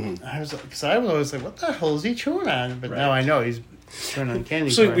trivia. But I was always like, what the hell is he chewing on? But now I know he's chewing on candy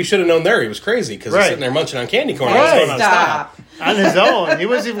So corn we should have known there he was crazy because he's Right. sitting there munching on candy corn. Right. Right. Stop. on his own. He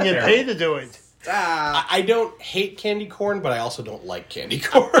wasn't even getting paid to do it. Stop. I don't hate candy corn, but I also don't like candy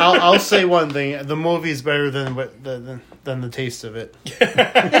corn. I'll say one thing: the movie's better than the taste of it.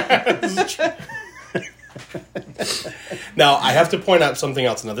 Now, I have to point out something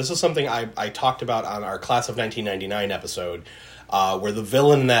else. Now, this is something I talked about on our Class of 1999 episode, where the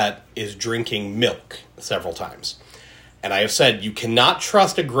villain that is drinking milk several times. And I have said, you cannot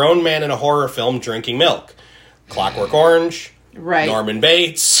trust a grown man in a horror film drinking milk. Clockwork Orange, Right. Norman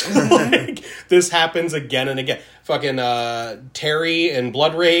Bates. Like, this happens again and again. Fucking Terry in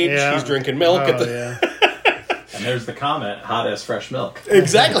Blood Rage, Yeah. he's drinking milk. Oh, at the yeah. And there's the comment, hot as fresh milk.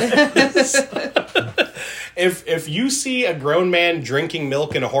 Exactly. If you see a grown man drinking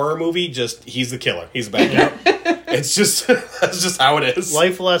milk in a horror movie, he's the killer. He's the bad guy. It's just that's just how it is.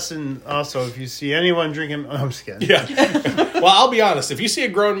 Life lesson also: if you see anyone drinking, I'm just kidding. Yeah. Well, I'll be honest. If you see a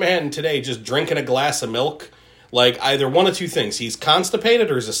grown man today just drinking a glass of milk, like either one of two things: he's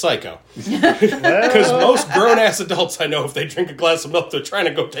constipated or he's a psycho. Because most grown-ass adults I know, if they drink a glass of milk, they're trying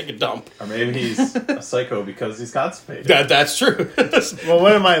to go take a dump. Or maybe he's a psycho because he's constipated. That's true. Well,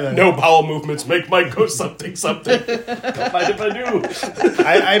 what am I then? No bowel movements make Mike go something. Don't mind if I do.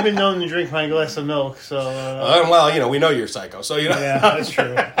 I've been known to drink my glass of milk, so Well, we know you're psycho, so yeah, that's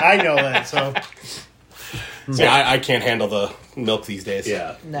true. I know that. So See, I can't handle the milk these days.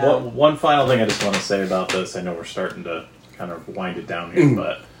 Yeah. No. One final thing I just want to say about this. I know we're starting to kind of wind it down here,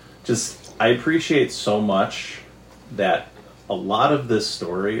 but just I appreciate so much that a lot of this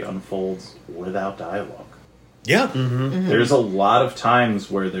story unfolds without dialogue. Yeah. There's a lot of times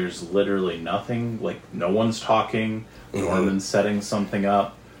where there's literally nothing, like no one's talking, Norman's setting something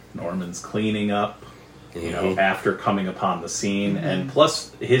up, Norman's cleaning up, after coming upon the scene, and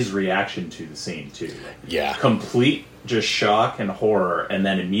plus his reaction to the scene too. Yeah. Complete just shock and horror, and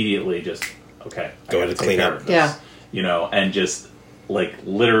then immediately just, okay, I Go gotta to take clean care up. of this. Yeah. And just like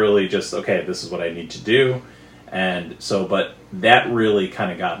literally just, okay, this is what I need to do. And so, but that really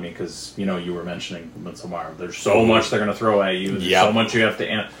kind of got me because, you know, you were mentioning Midsommar. There's so much they're going to throw at you. There's so much you have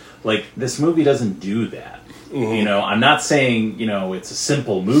to... Like, this movie doesn't do that. Mm-hmm. You know, I'm not saying, you know, it's a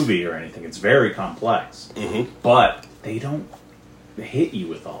simple movie or anything. It's very complex. Mm-hmm. But they don't hit you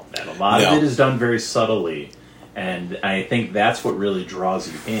with all that. A lot of it is done very subtly. And I think that's what really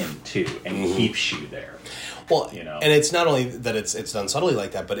draws you in, too, and keeps you there. Well, you know? And it's not only that it's done subtly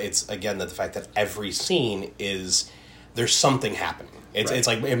like that, but it's, again, that the fact that every scene is... There's something happening. It's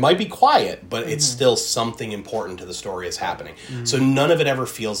like, it might be quiet, but it's still something important to the story is happening. Mm-hmm. So none of it ever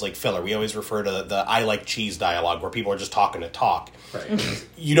feels like filler. We always refer to the I like cheese dialogue where people are just talking to talk. Right.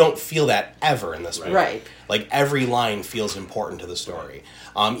 You don't feel that ever in this movie. Right. Like, every line feels important to the story.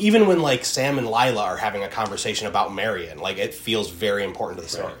 Even when, like, Sam and Lila are having a conversation about Marion, like, it feels very important to the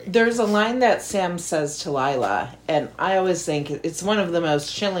story. Right. There's a line that Sam says to Lila, and I always think it's one of the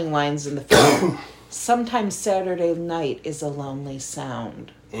most chilling lines in the film. Sometimes Saturday night is a lonely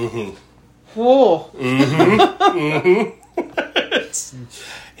sound. Mm-hmm. Whoa. Mm-hmm. Mm-hmm.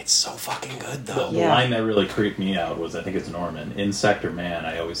 It's so fucking good, though. The line that really creeped me out was, I think it's Norman, in Sector Man,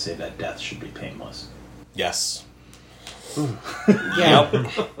 I always say that death should be painless. Yes. Yeah.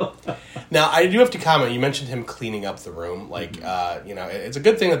 Yep. Now, I do have to comment, you mentioned him cleaning up the room. Like, you know, it's a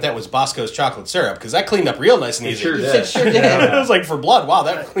good thing that was Bosco's chocolate syrup, because that cleaned up real nice and easy. It sure did. It was like, for blood, wow,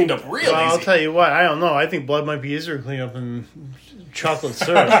 that cleaned up real easy. I'll tell you what, I don't know. I think blood might be easier to clean up than chocolate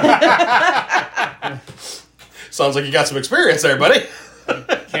syrup. Sounds like you got some experience there, buddy.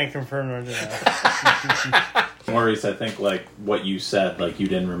 Can't confirm nor deny. Maurice, I think, like, what you said, like, you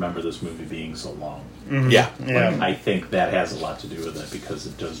didn't remember this movie being so long. Mm-hmm. Yeah. Like, I think that has a lot to do with it, because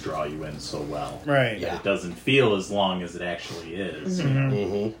it does draw you in so well. Right. Yeah. It doesn't feel as long as it actually is. Mm-hmm. You know?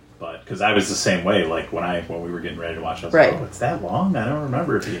 Mm-hmm. But, because I was the same way, like, when we were getting ready to watch, I was Right. like, oh, it's that long? I don't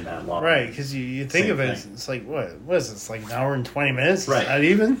remember it being that long. Right, because you think Same of it, thing. it's like, what is it? It's like an hour and 20 minutes? Right. Not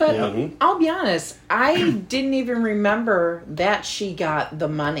even? But I'll be honest, I didn't even remember that she got the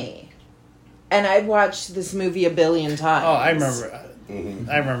money. And I've watched this movie a billion times. Oh, I remember.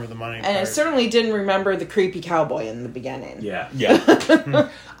 I remember the money And I part. certainly didn't remember the creepy cowboy in the beginning. Yeah. Yeah.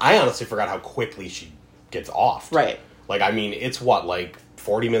 I honestly forgot how quickly she gets off. Right. Like, I mean, it's what, like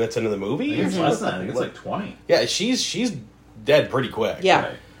 40 minutes into the I movie? think it's less than that. I think it's like 20. Yeah, she's dead pretty quick. Yeah.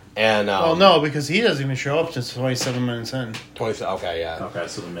 Right. And Well, no, because he doesn't even show up until 27 minutes in. 20. Okay, yeah. Okay,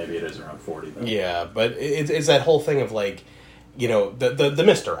 so then maybe it is around 40 then. Yeah, but it's that whole thing of, like, you know, the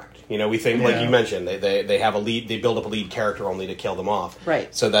misdirect. You know, we think, like you mentioned, they have a lead, they build up a lead character only to kill them off.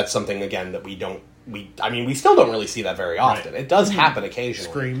 Right. So that's something, again, that we still don't really see that very often. Right. It does happen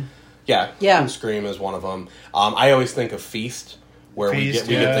occasionally. Scream. Yeah. Yeah. Scream is one of them. I always think of Feast, where we get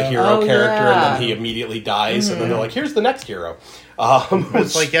the yeah. hero character, and yeah. then he immediately dies, and then they're like, here's the next hero.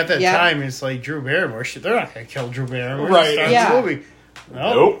 It's like at that Yeah. time, it's like Drew Barrymore. They're not going to kill Drew Barrymore. Right. Start Yeah. the movie.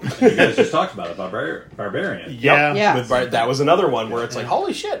 Nope. Nope. You guys just talked about it, Barbarian. Yeah. Yeah. That was another one where it's like,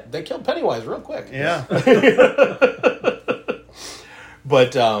 holy shit, they killed Pennywise real quick. Yeah.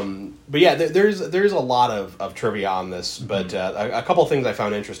 But yeah, there's a lot of trivia on this. But a couple of things I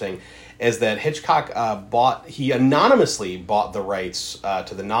found interesting is that Hitchcock anonymously bought the rights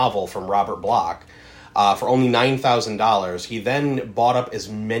to the novel from Robert Bloch for only $9,000. He then bought up as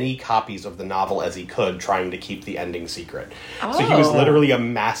many copies of the novel as he could, trying to keep the ending secret. So he was literally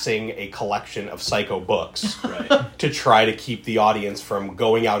amassing a collection of Psycho books to try to keep the audience from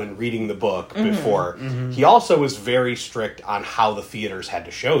going out and reading the book before. Mm-hmm. He also was very strict on how the theaters had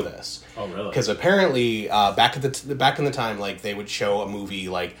to show this. Oh, really? Because apparently, back in the time, like, they would show a movie,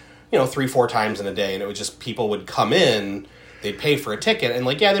 like, 3-4 times in a day, and it would just, people would come in, they'd pay for a ticket, and,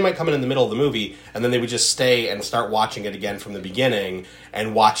 like, yeah, they might come in the middle of the movie, and then they would just stay and start watching it again from the beginning,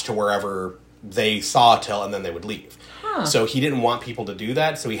 and watch to wherever they saw till, and then they would leave. So he didn't want people to do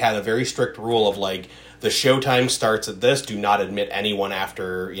that, so he had a very strict rule of, like, the showtime starts at this, do not admit anyone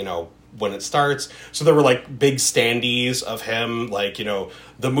after, when it starts. So there were, like, big standees of him, like,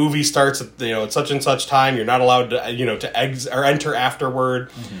 the movie starts at, at such and such time, you're not allowed to, to exit or enter afterward.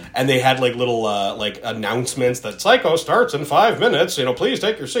 Mm-hmm. And they had, like, little, like, announcements that Psycho starts in 5 minutes, please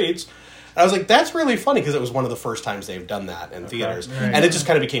take your seats. And I was like, that's really funny, because it was one of the first times they've done that in theaters. Right. And it just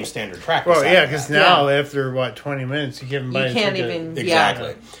kind of became standard practice. Well, yeah, because now, after, 20 minutes, you can't buy You can't even...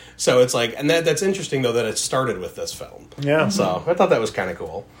 Exactly. Yeah. So it's like, and that's interesting, though, that it started with this film. Yeah. So I thought that was kind of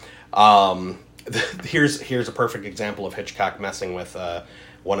cool. Here's a perfect example of Hitchcock messing with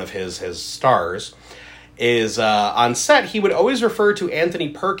one of his stars. Is on set, he would always refer to Anthony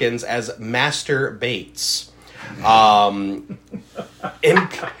Perkins as Master Bates.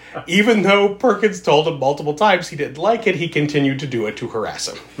 Even though Perkins told him multiple times he didn't like it, he continued to do it to harass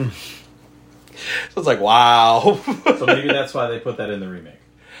him. So it's like, wow. So maybe that's why they put that in the remake.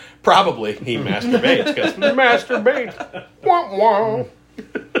 Probably he masturbates because masturbate. Wah, wah.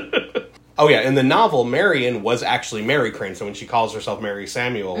 Oh yeah, in the novel, Marion was actually Mary Crane. So when she calls herself Mary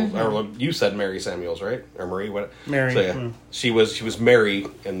Samuels, or you said Mary Samuels, right? Or Marie? What? Mary. So, yeah, she was Mary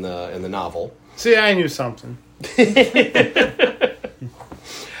in the novel. See, I knew something.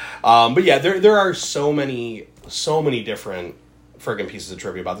 But yeah, there are so many different friggin' pieces of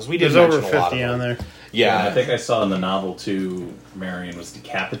trivia about this. We did There's mention over a lot 50 of them. on there. Yeah, I think I saw in the novel too, Marion was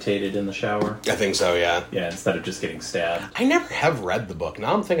decapitated in the shower. I think so. Yeah. Yeah, instead of just getting stabbed. I never have read the book.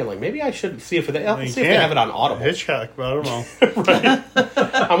 Now I'm thinking like maybe I should see if they You see if they can't. have it on Audible. Hitchcock, but I don't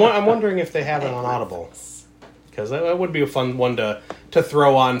know. I'm wondering if they have it on Audible, because that would be a fun one to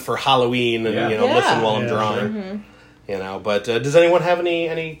throw on for Halloween and Yeah. listen while I'm Yeah, drawing. But does anyone have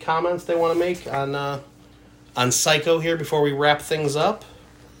any comments they want to make on Psycho here before we wrap things up?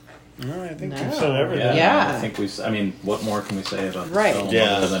 No, I think No. we've said everything. Yeah. I think what more can we say about the Right. film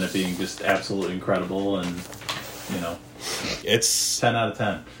Yeah. other than it being just absolutely incredible and, It's 10 out of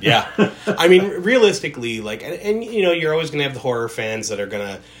 10. yeah. I mean, realistically, like, and you're always going to have the horror fans that are going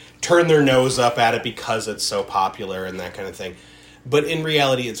to turn their nose up at it because it's so popular and that kind of thing. But in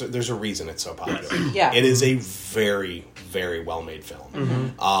reality, there's a reason it's so popular. Yeah. It is a very, very well-made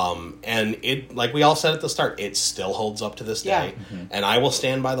film. And it, like we all said at the start, it still holds up to this day. And I will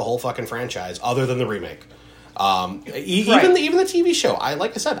stand by the whole fucking franchise, other than the remake. Even the TV show.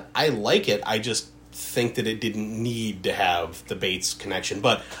 Like I said, I like it. I just think that it didn't need to have the Bates connection,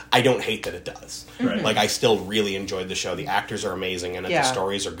 but I don't hate that it does. Right. Like, I still really enjoyed the show. The actors are amazing, and the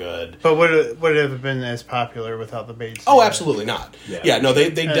stories are good. But would it have been as popular without the Bates? Oh, absolutely not. Yeah. Yeah, no, they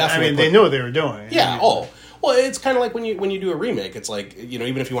definitely. I mean, put- they knew what they were doing. Yeah. Oh, well, it's kind of like when you do a remake. It's like,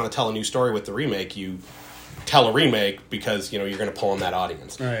 even if you want to tell a new story with the remake, you tell a remake because you're going to pull in that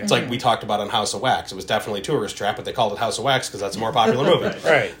audience. Right. It's like we talked about on House of Wax. It was definitely a tourist trap, but they called it House of Wax because that's a more popular movie.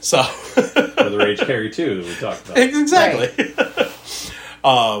 Right. So. Or the Rage Carry 2 that we talked about. Exactly.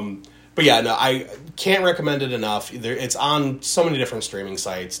 But yeah, no, I can't recommend it enough. It's on so many different streaming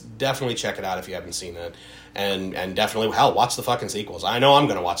sites. Definitely check it out if you haven't seen it. And definitely, hell, watch the fucking sequels. I know I'm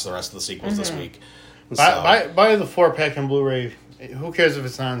going to watch the rest of the sequels this week. So- Buy the 4-pack on Blu-ray. Who cares if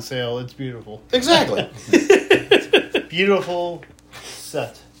it's on sale? It's beautiful. Exactly. Beautiful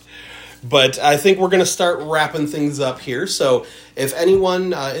set. But I think we're going to start wrapping things up here. So if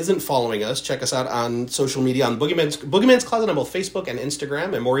anyone isn't following us, check us out on social media on Boogeyman's Closet on both Facebook and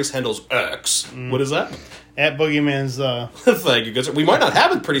Instagram. And Maurice handles X. What is that? At Boogeyman's... Thank you. 'Cause we might not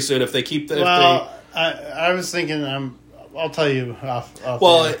have it pretty soon if they keep the... I was thinking... I'll tell you off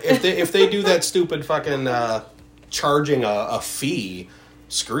Well, air. if they do that stupid fucking charging a fee,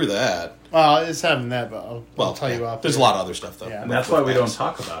 screw that. Well, it's having that, but I'll tell you off There's air. a lot of other stuff though. Yeah. And that's why we don't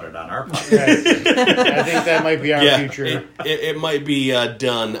talk about it on our podcast. Right. I think that might be our future. It might be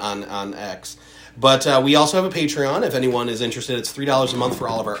done on X. But we also have a Patreon. If anyone is interested, it's $3 a month for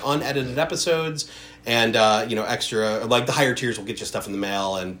all of our unedited episodes. And, extra, like the higher tiers will get you stuff in the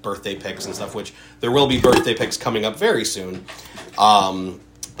mail and birthday pics and stuff, which there will be birthday pics coming up very soon.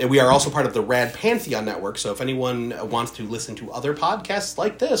 And we are also part of the Rad Pantheon Network, so if anyone wants to listen to other podcasts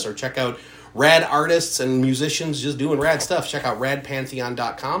like this or check out rad artists and musicians just doing rad stuff, check out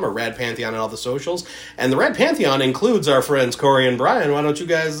radpantheon.com or Rad Pantheon on all the socials. And the Rad Pantheon includes our friends Corey and Brian. Why don't you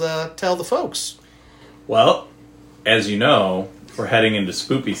guys tell the folks? Well, as you know, we're heading into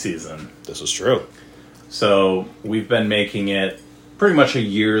spoopy season. This is true. So we've been making it pretty much a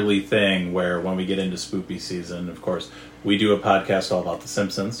yearly thing where when we get into spoopy season, of course, we do a podcast all about The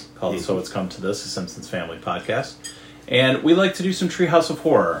Simpsons called So It's Come to This, a Simpsons Family Podcast. And we like to do some Treehouse of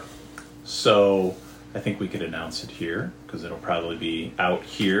Horror. So I think we could announce it here because it'll probably be out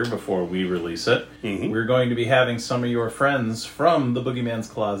here before we release it. We're going to be having some of your friends from the Boogeyman's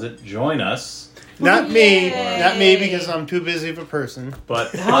Closet join us. Not me, Yay. because I'm too busy of a person.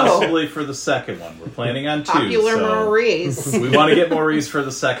 But possibly for the second one. We're planning on 2. Popular so Maurice. we want to get Maurice for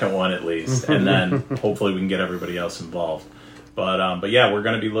the second one at least. And then hopefully we can get everybody else involved. But yeah, we're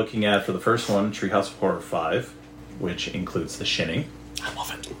going to be looking at, for the first one, Treehouse of Horror 5, which includes The Shinning. I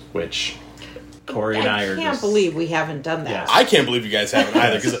love it. Which Corey and I are can't just... believe we haven't done that. Yes. I can't believe you guys haven't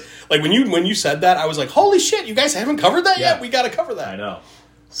either. Because like when you said that, I was like, holy shit, you guys haven't covered that yet? Yeah. We got to cover that. I know.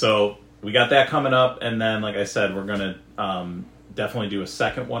 So we got that coming up, and then, like I said, we're going to definitely do a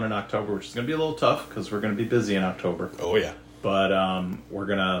second one in October, which is going to be a little tough because we're going to be busy in October. Oh, yeah. But we're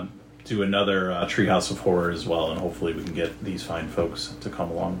going to do another Treehouse of Horror as well, and hopefully we can get these fine folks to come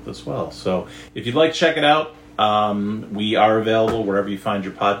along with as well. So if you'd like to check it out, We are available wherever you find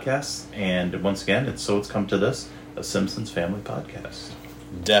your podcasts. And once again, it's Come to This, a Simpsons family podcast.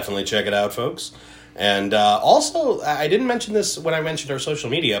 Definitely check it out, folks. And also, I didn't mention this when I mentioned our social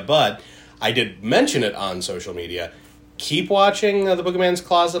media, but I did mention it on social media. Keep watching The Boogeyman's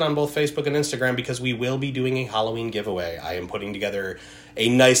Closet on both Facebook and Instagram because we will be doing a Halloween giveaway. I am putting together a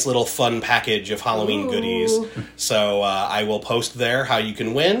nice little fun package of Halloween goodies. So I will post there how you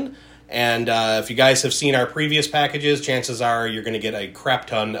can win. And if you guys have seen our previous packages, chances are you're going to get a crap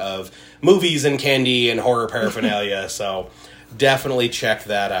ton of movies and candy and horror paraphernalia. So definitely check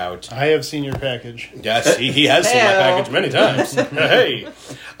that out. I have seen your package. Yes, he has seen my package many times. Hey.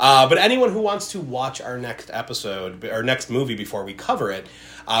 But anyone who wants to watch our next episode, or next movie before we cover it,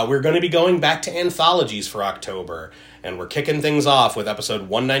 we're going to be going back to anthologies for October. And we're kicking things off with episode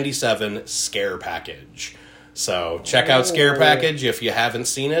 197, Scare Package. So check out Scare Package if you haven't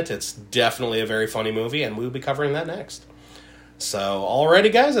seen it. It's definitely a very funny movie, and we'll be covering that next. So,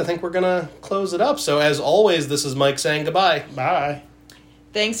 alrighty, guys, I think we're going to close it up. So, as always, this is Mike saying goodbye. Bye.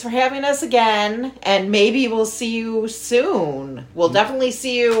 Thanks for having us again, and maybe we'll see you soon. We'll definitely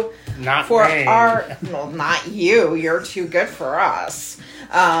see you Not for me. well, not you. You're too good for us.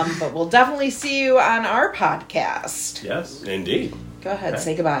 But we'll definitely see you on our podcast. Yes. Indeed. Go ahead,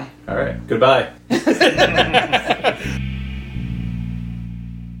 say goodbye. All right. Goodbye.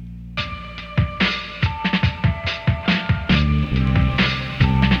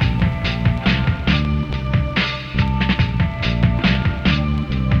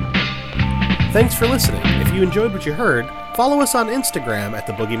 Thanks for listening. If you enjoyed what you heard, follow us on Instagram at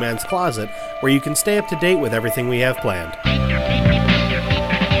The Boogeyman's Closet, where you can stay up to date with everything we have planned.